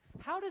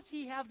 How does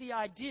he have the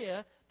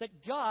idea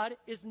that God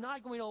is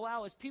not going to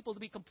allow his people to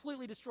be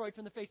completely destroyed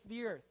from the face of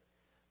the earth?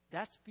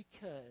 That's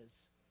because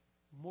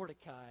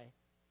Mordecai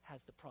has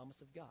the promise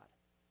of God.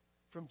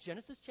 From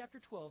Genesis chapter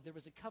 12, there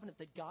was a covenant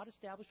that God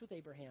established with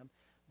Abraham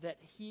that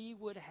he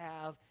would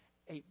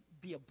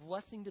be a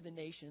blessing to the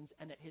nations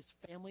and that his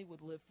family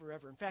would live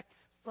forever. In fact,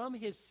 from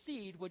his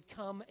seed would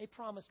come a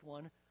promised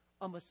one,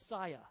 a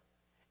Messiah.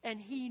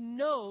 And he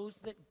knows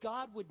that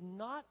God would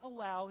not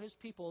allow his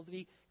people to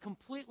be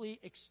completely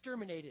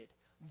exterminated.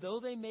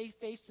 Though they may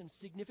face some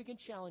significant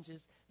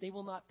challenges, they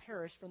will not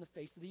perish from the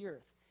face of the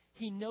earth.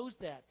 He knows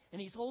that,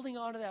 and he's holding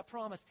on to that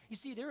promise. You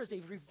see, there is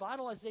a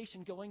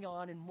revitalization going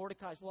on in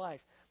Mordecai's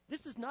life. This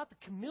is not the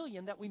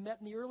chameleon that we met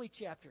in the early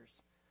chapters.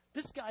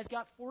 This guy's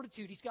got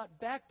fortitude, he's got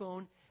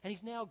backbone, and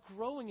he's now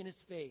growing in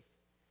his faith.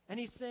 And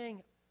he's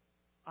saying,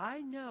 I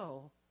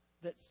know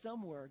that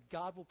somewhere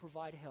God will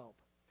provide help.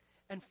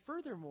 And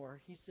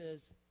furthermore, he says,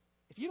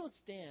 if you don't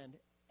stand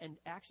and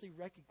actually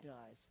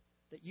recognize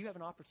that you have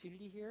an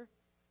opportunity here,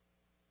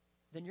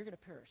 then you're going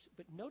to perish.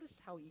 But notice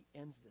how he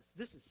ends this.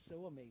 This is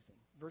so amazing.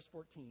 Verse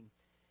 14.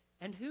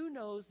 And who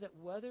knows that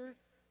whether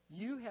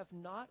you have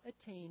not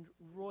attained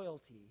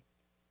royalty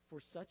for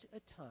such a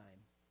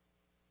time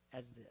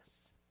as this?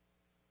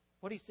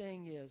 What he's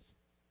saying is,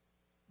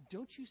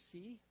 don't you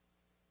see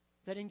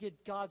that in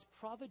God's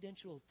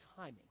providential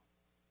timing,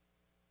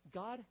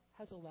 God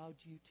has allowed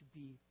you to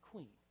be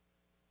queen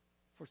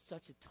for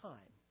such a time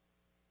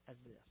as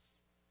this?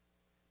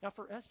 Now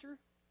for Esther,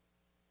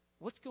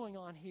 what's going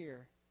on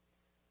here?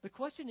 The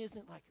question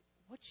isn't like,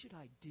 what should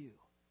I do?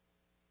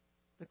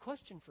 The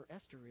question for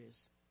Esther is,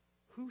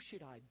 who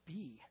should I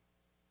be?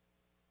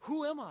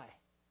 Who am I?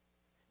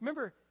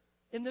 Remember,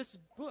 in this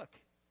book,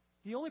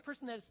 The only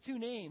person that has two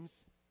names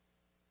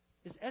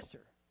is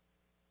Esther,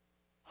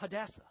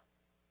 Hadassah.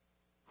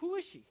 Who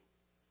is she?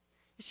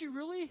 Is she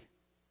really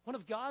one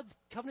of God's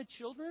covenant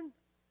children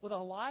with a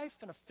life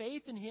and a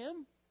faith in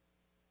Him?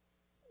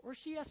 Or is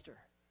she Esther,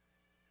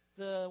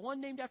 the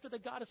one named after the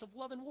goddess of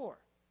love and war,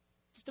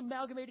 just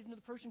amalgamated into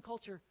the Persian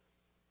culture?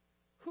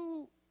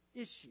 Who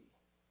is she?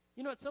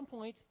 You know, at some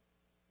point,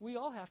 we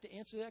all have to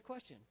answer that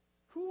question.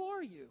 Who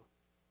are you?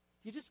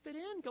 Do you just fit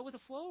in, go with the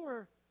flow,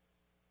 or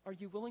are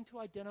you willing to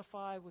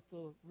identify with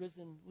the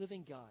risen,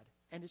 living God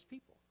and His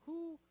people?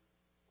 Who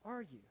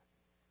are you?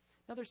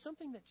 Now, there's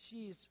something that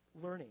she's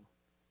learning,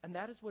 and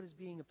that is what is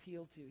being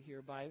appealed to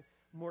here by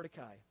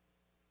Mordecai.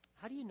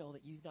 How do you know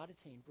that you've not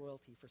attained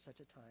royalty for such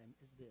a time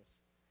as this?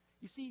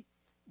 You see,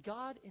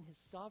 God in His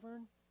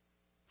sovereign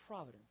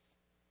providence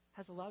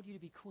has allowed you to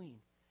be queen,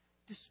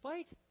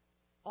 despite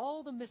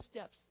all the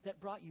missteps that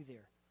brought you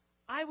there.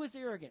 I was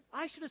arrogant.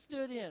 I should have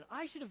stood in.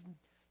 I should have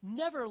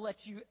never let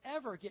you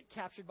ever get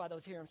captured by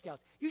those harem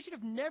scouts. You should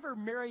have never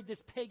married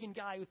this pagan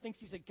guy who thinks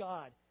he's a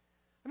god.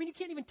 I mean, you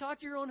can't even talk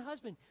to your own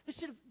husband.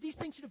 These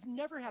things should have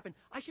never happened.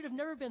 I should have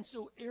never been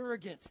so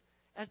arrogant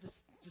as to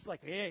just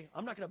like, hey,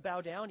 I'm not going to bow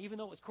down, even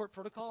though it was court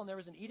protocol and there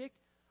was an edict.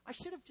 I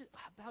should have just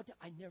bowed down.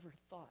 I never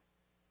thought.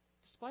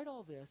 Despite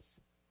all this,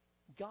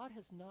 God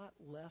has not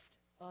left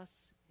us,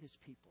 His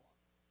people.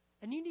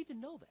 And you need to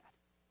know that.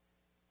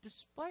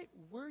 Despite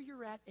where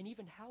you're at and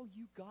even how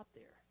you got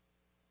there,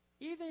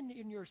 even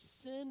in your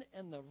sin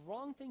and the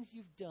wrong things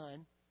you've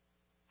done,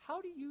 how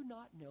do you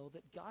not know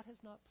that God has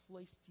not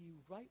placed you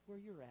right where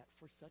you're at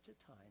for such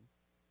a time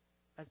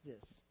as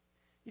this?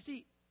 You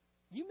see,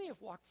 you may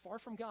have walked far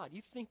from God.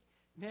 You think,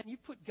 man, you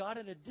put God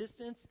at a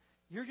distance.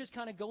 You're just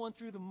kind of going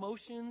through the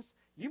motions.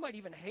 You might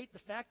even hate the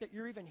fact that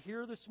you're even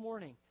here this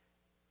morning.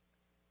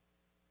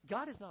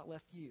 God has not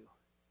left you.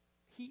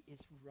 He is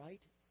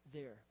right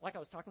there. Like I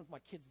was talking with my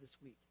kids this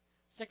week.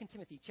 2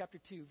 Timothy chapter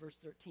 2, verse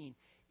 13.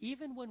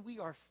 Even when we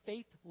are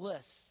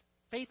faithless,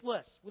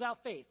 without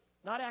faith,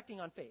 not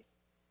acting on faith,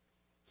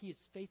 He is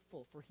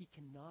faithful, for He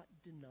cannot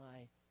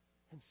deny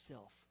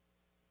Himself.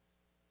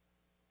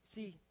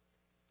 See,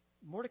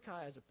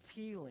 Mordecai is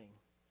appealing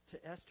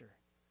to Esther.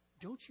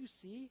 Don't you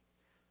see?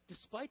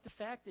 Despite the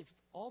fact of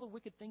all the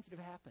wicked things that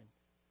have happened,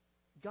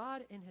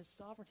 God in His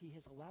sovereignty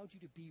has allowed you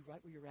to be right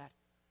where you're at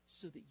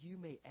so that you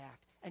may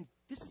act. And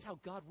this is how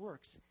God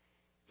works.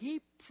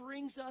 He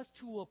brings us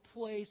to a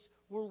place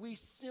where we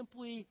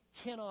simply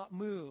cannot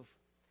move.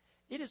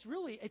 It is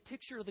really a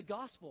picture of the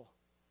gospel.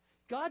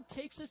 God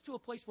takes us to a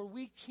place where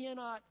we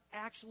cannot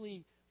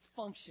actually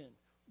function.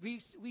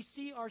 We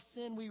see our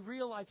sin. We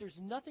realize there's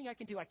nothing I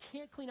can do. I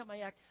can't clean up my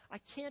act. I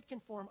can't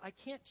conform. I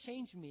can't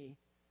change me.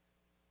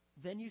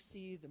 Then you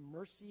see the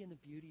mercy and the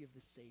beauty of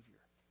the Savior.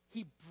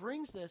 He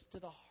brings us to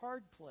the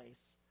hard place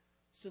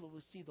so that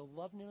we'll see the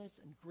loveliness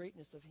and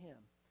greatness of Him.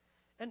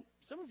 And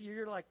some of you,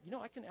 you're like,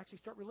 I can actually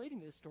start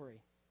relating to this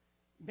story.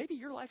 Maybe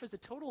your life is a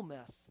total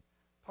mess.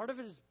 Part of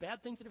it is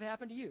bad things that have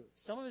happened to you.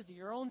 Some of it is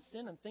your own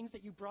sin and things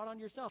that you brought on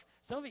yourself.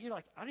 Some of it, you're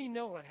like, I don't even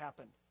know what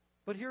happened.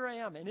 But here I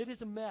am, and it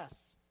is a mess.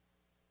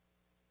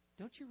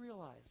 Don't you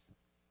realize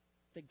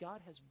that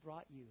God has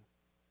brought you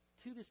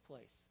to this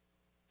place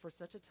for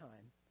such a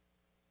time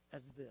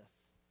as this?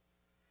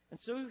 And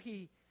so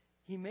he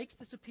makes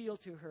this appeal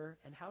to her,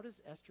 and how does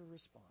Esther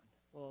respond?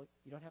 Well,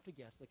 you don't have to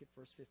guess. Look at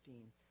verse 15.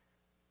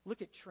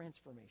 Look at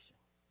transformation.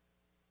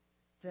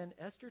 Then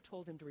Esther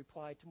told him to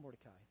reply to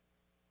Mordecai,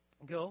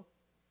 go,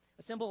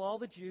 assemble all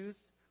the Jews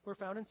who are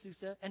found in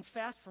Susa and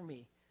fast for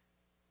me.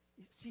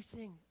 She's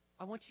saying,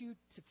 I want you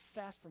to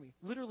fast for me.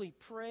 Literally,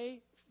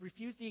 pray,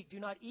 refuse to eat.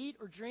 Do not eat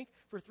or drink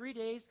for 3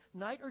 days,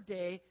 night or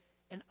day.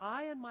 And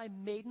I and my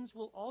maidens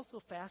will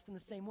also fast in the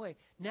same way.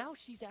 Now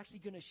she's actually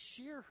going to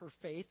share her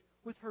faith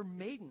with her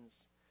maidens.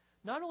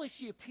 Not only is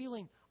she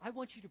appealing, I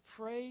want you to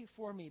pray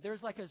for me.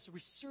 There's like a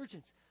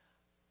resurgence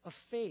of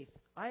faith.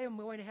 I am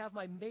going to have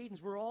my maidens.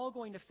 We're all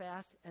going to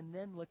fast. And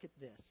then look at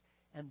this.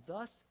 And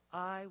thus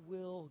I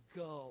will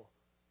go.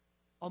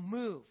 I'll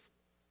move.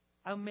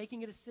 I'm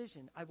making a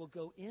decision. I will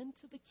go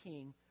into the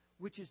king,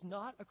 which is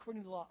not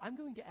according to the law. I'm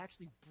going to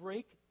actually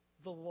break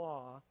the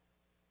law.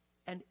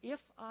 And if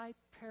I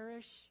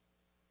perish,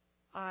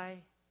 I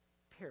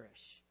perish.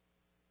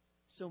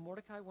 So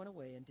Mordecai went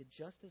away and did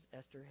just as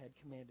Esther had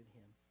commanded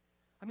him.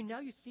 I mean, now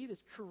you see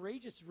this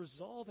courageous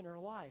resolve in her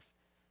life.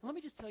 And let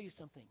me just tell you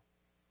something.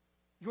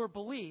 Your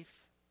belief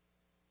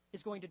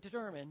is going to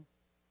determine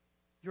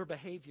your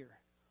behavior,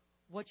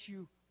 what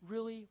you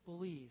really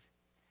believe.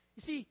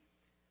 You see,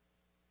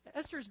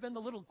 Esther's been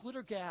the little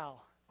glitter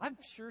gal. I'm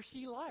sure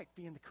she liked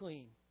being the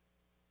queen.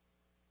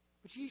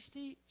 But you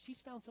see, she's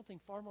found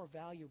something far more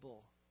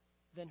valuable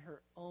than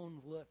her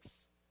own looks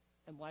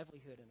and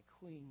livelihood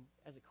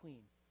as a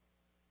queen.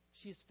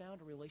 She has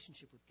found a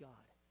relationship with God.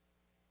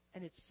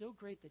 And it's so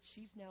great that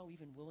she's now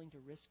even willing to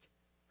risk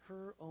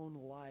her own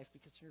life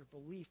because her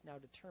belief now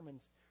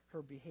determines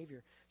her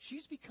behavior.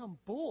 She's become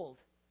bold.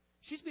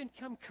 She's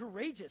become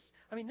courageous.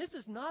 I mean, this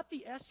is not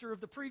the Esther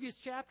of the previous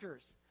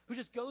chapters who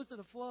just goes to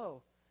the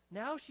flow.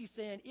 Now she's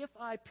saying, if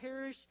I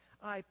perish,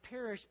 I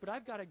perish, but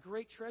I've got a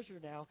great treasure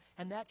now,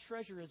 and that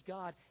treasure is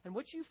God. And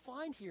what you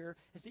find here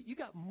is that you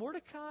got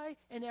Mordecai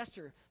and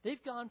Esther.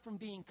 They've gone from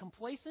being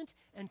complacent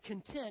and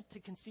content to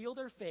conceal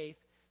their faith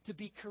to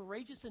be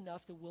courageous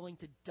enough to willing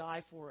to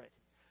die for it.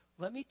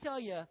 Let me tell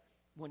you,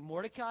 when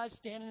Mordecai's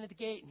standing at the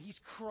gate and he's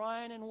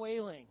crying and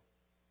wailing,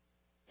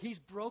 he's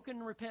broken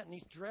and repentant,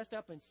 he's dressed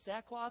up in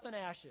sackcloth and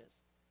ashes,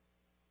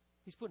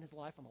 he's putting his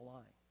life on the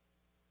line.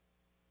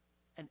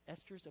 And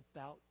Esther's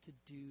about to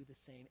do the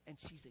same. And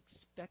she's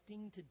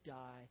expecting to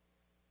die,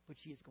 but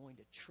she is going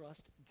to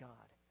trust God.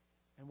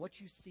 And what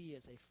you see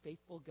is a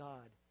faithful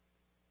God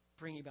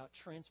bringing about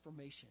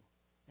transformation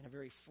in a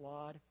very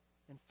flawed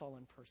and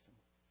fallen person.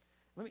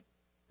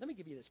 Let me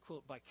give you this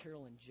quote by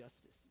Carolyn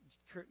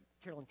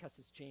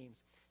Custis James.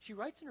 She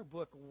writes in her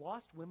book,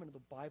 Lost Women of the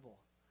Bible,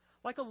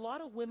 like a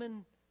lot of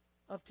women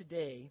of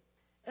today,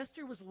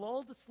 Esther was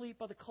lulled to sleep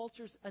by the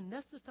culture's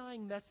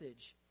anesthetizing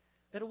message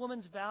that a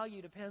woman's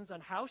value depends on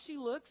how she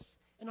looks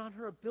and on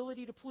her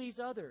ability to please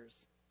others.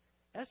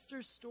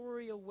 Esther's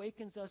story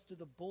awakens us to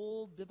the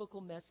bold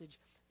biblical message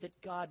that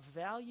God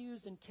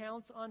values and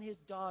counts on his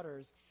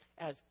daughters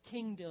as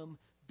kingdom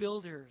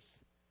builders.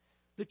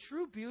 The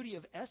true beauty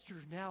of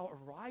Esther now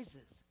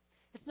arises.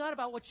 It's not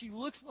about what she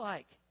looks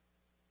like.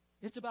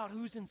 It's about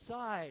who's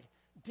inside.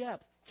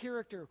 Depth,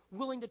 character,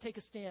 willing to take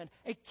a stand.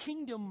 A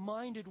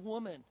kingdom-minded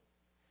woman.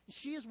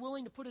 She is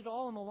willing to put it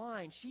all on the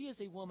line. She is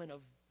a woman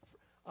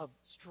of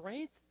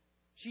strength.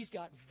 She's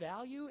got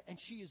value, and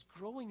she is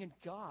growing in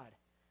God.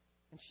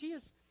 And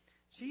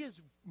she is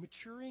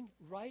maturing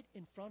right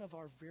in front of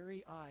our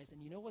very eyes.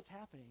 And you know what's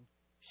happening?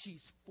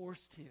 She's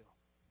forced to.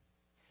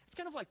 It's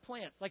kind of like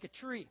plants, like a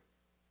tree.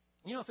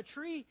 You know, if a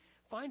tree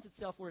finds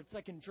itself where it's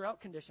like in drought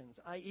conditions,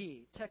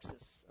 i.e.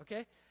 Texas,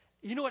 okay?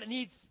 You know what it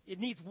needs? It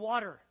needs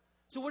water.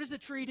 So what does the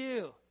tree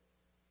do?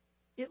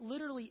 It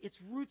literally, its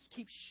roots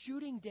keep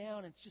shooting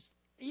down. It's just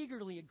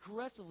eagerly,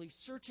 aggressively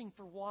searching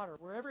for water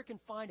wherever it can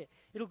find it.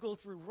 It'll go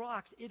through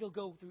rocks. It'll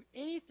go through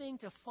anything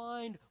to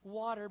find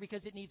water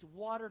because it needs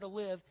water to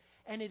live.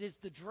 And it is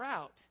the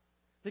drought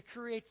that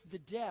creates the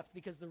depth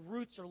because the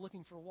roots are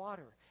looking for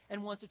water.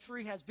 And once a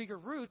tree has bigger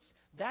roots,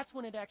 that's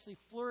when it actually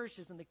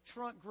flourishes and the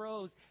trunk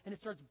grows and it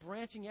starts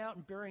branching out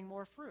and bearing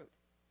more fruit.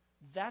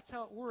 That's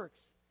how it works.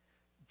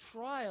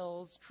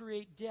 Trials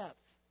create depth.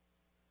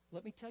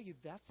 Let me tell you,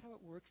 that's how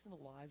it works in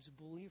the lives of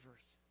believers.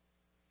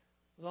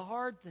 The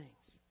hard things,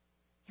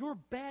 your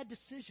bad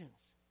decisions,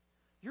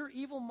 your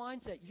evil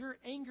mindset, your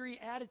angry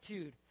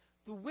attitude,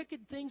 the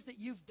wicked things that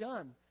you've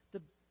done,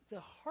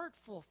 the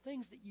hurtful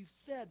things that you've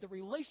said, the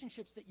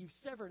relationships that you've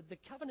severed, the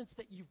covenants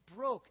that you've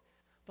broke,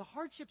 the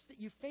hardships that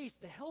you face,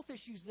 the health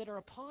issues that are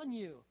upon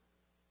you,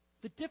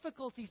 the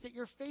difficulties that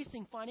you're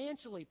facing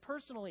financially,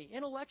 personally,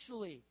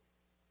 intellectually,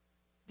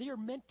 they are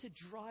meant to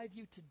drive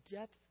you to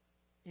depth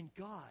in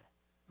God.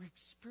 We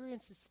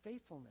experience His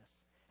faithfulness.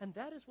 And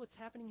that is what's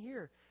happening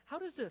here. How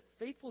does a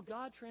faithful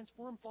God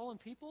transform fallen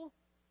people?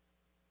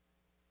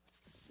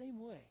 It's the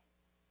same way.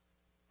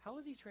 How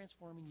is He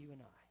transforming you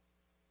and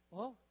I?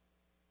 Well,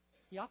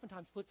 He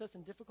oftentimes puts us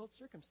in difficult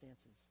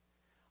circumstances.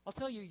 I'll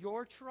tell you,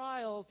 your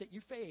trials that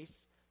you face,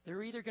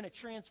 they're either going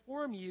to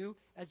transform you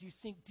as you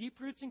sink deep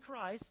roots in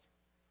Christ,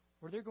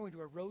 or they're going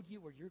to erode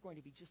you where you're going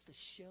to be just a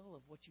shell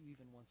of what you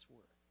even once were.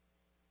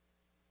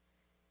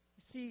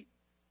 You see,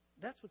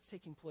 that's what's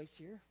taking place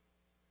here.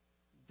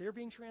 They're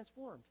being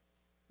transformed.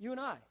 You and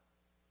I.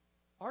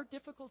 Our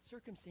difficult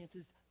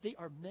circumstances, they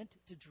are meant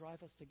to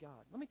drive us to God.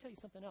 Let me tell you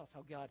something else,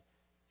 how God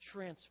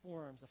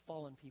transforms a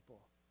fallen people.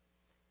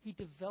 He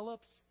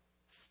develops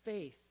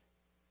faith.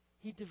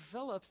 He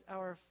develops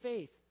our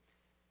faith.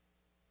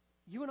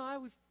 You and I,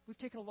 we've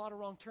taken a lot of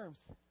wrong turns,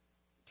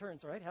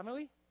 right? Haven't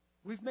we?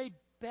 We've made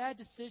bad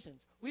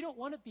decisions. We don't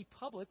want it to be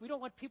public. We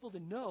don't want people to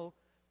know.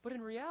 But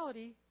in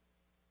reality,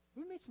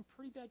 we've made some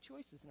pretty bad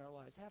choices in our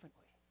lives, haven't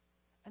we?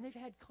 And they've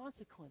had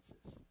consequences.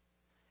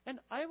 And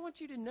I want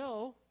you to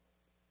know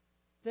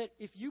that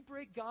if you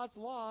break God's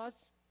laws,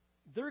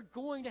 they're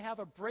going to have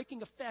a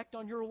breaking effect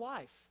on your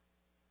life.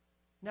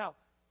 Now,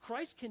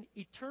 Christ can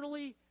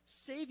eternally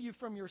save you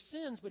from your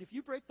sins, but if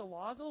you break the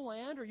laws of the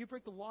land or you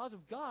break the laws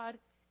of God,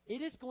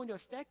 it is going to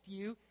affect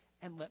you.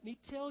 And let me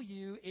tell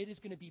you, it is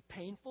going to be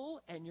painful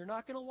and you're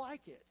not going to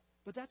like it.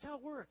 But that's how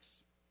it works.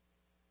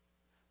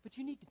 But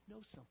you need to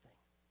know something.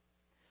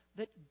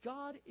 That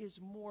God is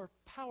more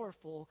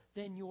powerful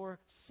than your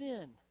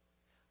sin.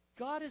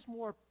 God is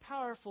more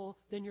powerful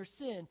than your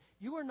sin.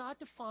 You are not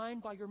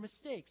defined by your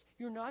mistakes.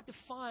 You're not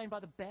defined by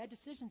the bad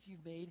decisions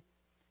you've made.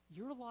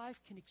 Your life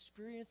can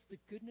experience the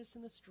goodness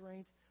and the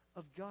strength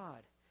of God.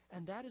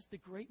 And that is the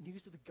great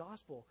news of the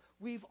gospel.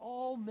 We've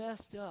all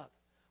messed up.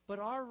 But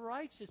our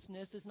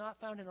righteousness is not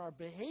found in our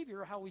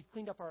behavior, how we've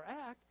cleaned up our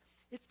act.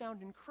 It's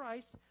found in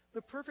Christ,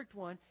 the perfect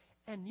one.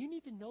 And you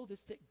need to know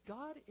this, that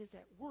God is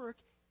at work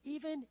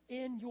even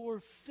in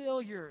your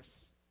failures.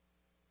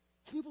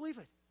 Can you believe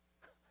it?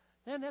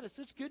 Man, that is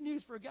such good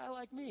news for a guy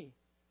like me.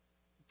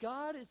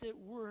 God is at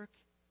work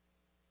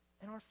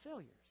in our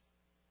failures.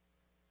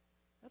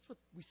 That's what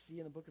we see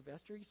in the book of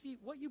Esther. You see,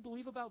 what you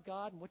believe about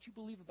God and what you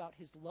believe about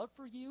his love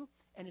for you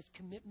and his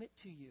commitment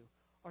to you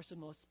are some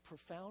most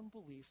profound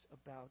beliefs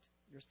about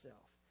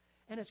yourself.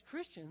 And as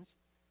Christians,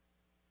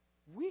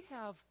 we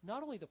have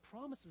not only the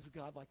promises of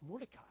God like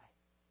Mordecai,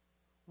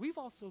 we've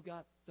also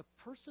got the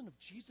person of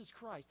Jesus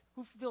Christ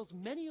who fulfills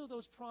many of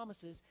those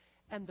promises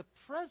and the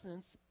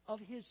presence of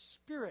his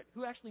Spirit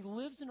who actually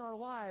lives in our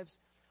lives.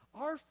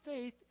 Our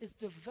faith is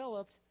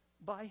developed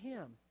by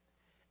him.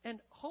 And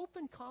hope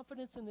and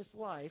confidence in this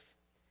life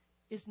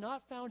is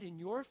not found in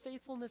your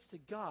faithfulness to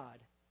God,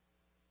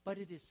 but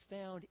it is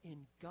found in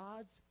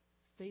God's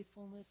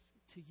faithfulness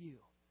to you.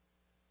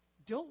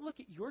 Don't look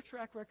at your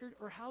track record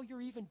or how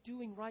you're even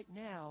doing right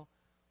now.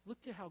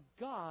 Look to how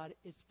God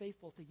is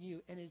faithful to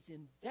you, and it is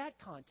in that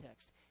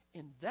context,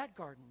 in that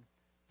garden,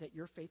 that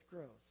your faith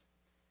grows.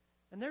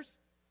 And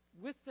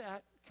with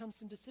that comes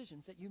some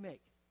decisions that you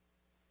make.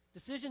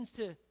 Decisions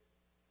to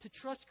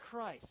trust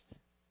Christ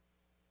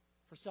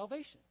for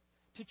salvation.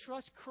 To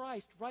trust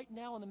Christ right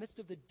now in the midst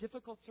of the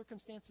difficult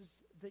circumstances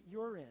that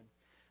you're in.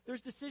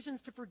 There's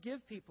decisions to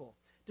forgive people.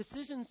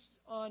 Decisions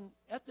on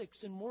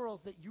ethics and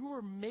morals that you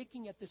are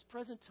making at this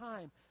present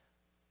time.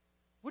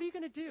 What are you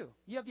going to do?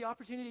 You have the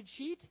opportunity to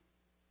cheat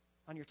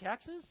on your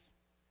taxes,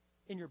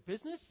 in your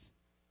business,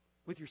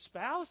 with your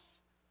spouse.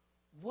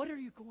 What are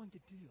you going to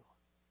do?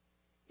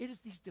 It is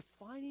these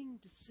defining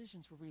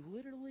decisions where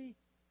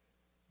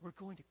we're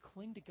going to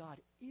cling to God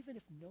even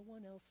if no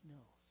one else knows.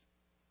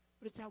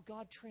 But it's how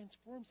God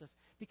transforms us,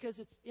 because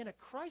it's in a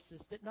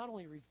crisis that not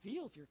only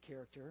reveals your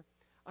character,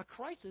 a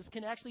crisis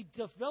can actually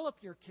develop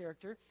your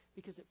character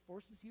because it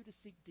forces you to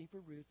seek deeper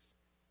roots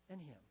in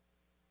him.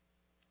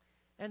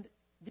 And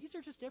these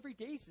are just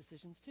everyday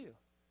decisions too.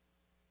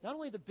 Not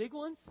only the big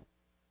ones,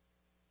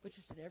 but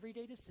just in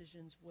everyday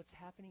decisions, what's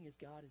happening is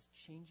God is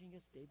changing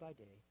us day by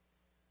day.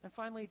 And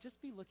finally,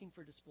 just be looking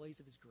for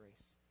displays of his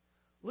grace.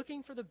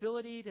 Looking for the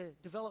ability to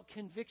develop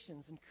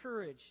convictions and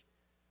courage,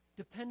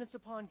 dependence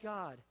upon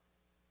God,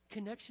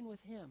 connection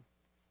with him.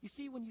 You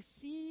see, when you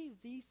see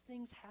these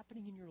things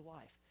happening in your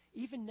life,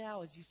 even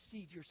now as you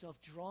see yourself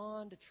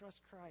drawn to trust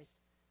Christ,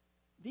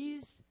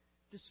 these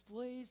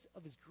displays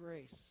of his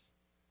grace,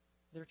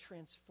 they're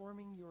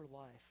transforming your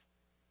life.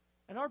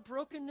 And our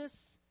brokenness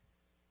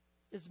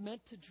is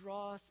meant to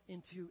draw us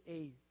into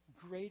a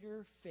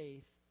greater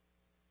faith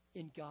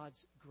in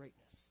God's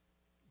greatness.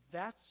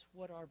 That's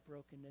what our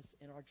brokenness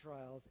and our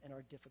trials and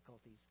our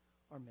difficulties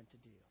are meant to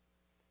do.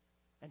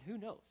 And who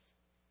knows?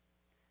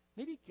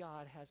 Maybe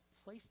God has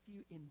placed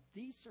you in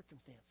these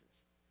circumstances,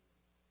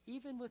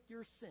 even with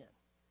your sin,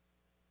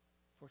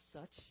 for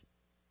such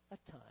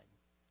a time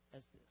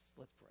as this.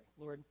 Let's pray.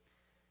 Lord,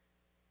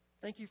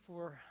 thank you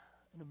for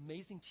an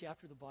amazing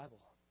chapter of the Bible.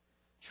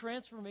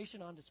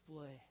 Transformation on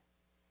display.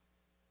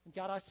 And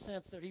God, I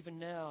sense that even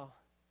now,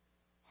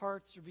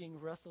 hearts are being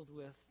wrestled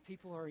with.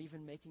 People are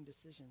even making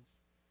decisions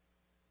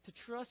to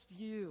trust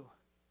you,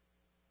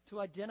 to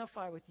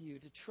identify with you,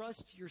 to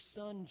trust your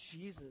Son,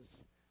 Jesus,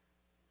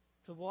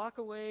 to walk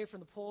away from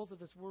the poles of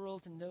this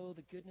world, to know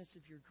the goodness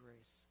of your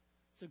grace.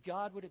 So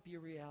God, would it be a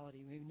reality?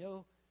 We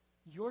know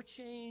your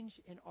change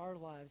in our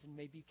lives and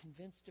may be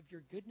convinced of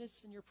your goodness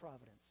and your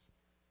providence,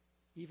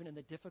 even in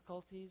the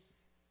difficulties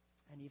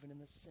and even in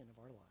the sin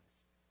of our lives.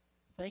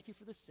 Thank you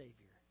for the Savior.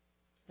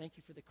 Thank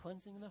you for the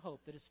cleansing and the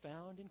hope that is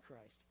found in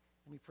Christ.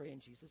 And we pray in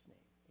Jesus'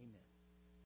 name. Amen.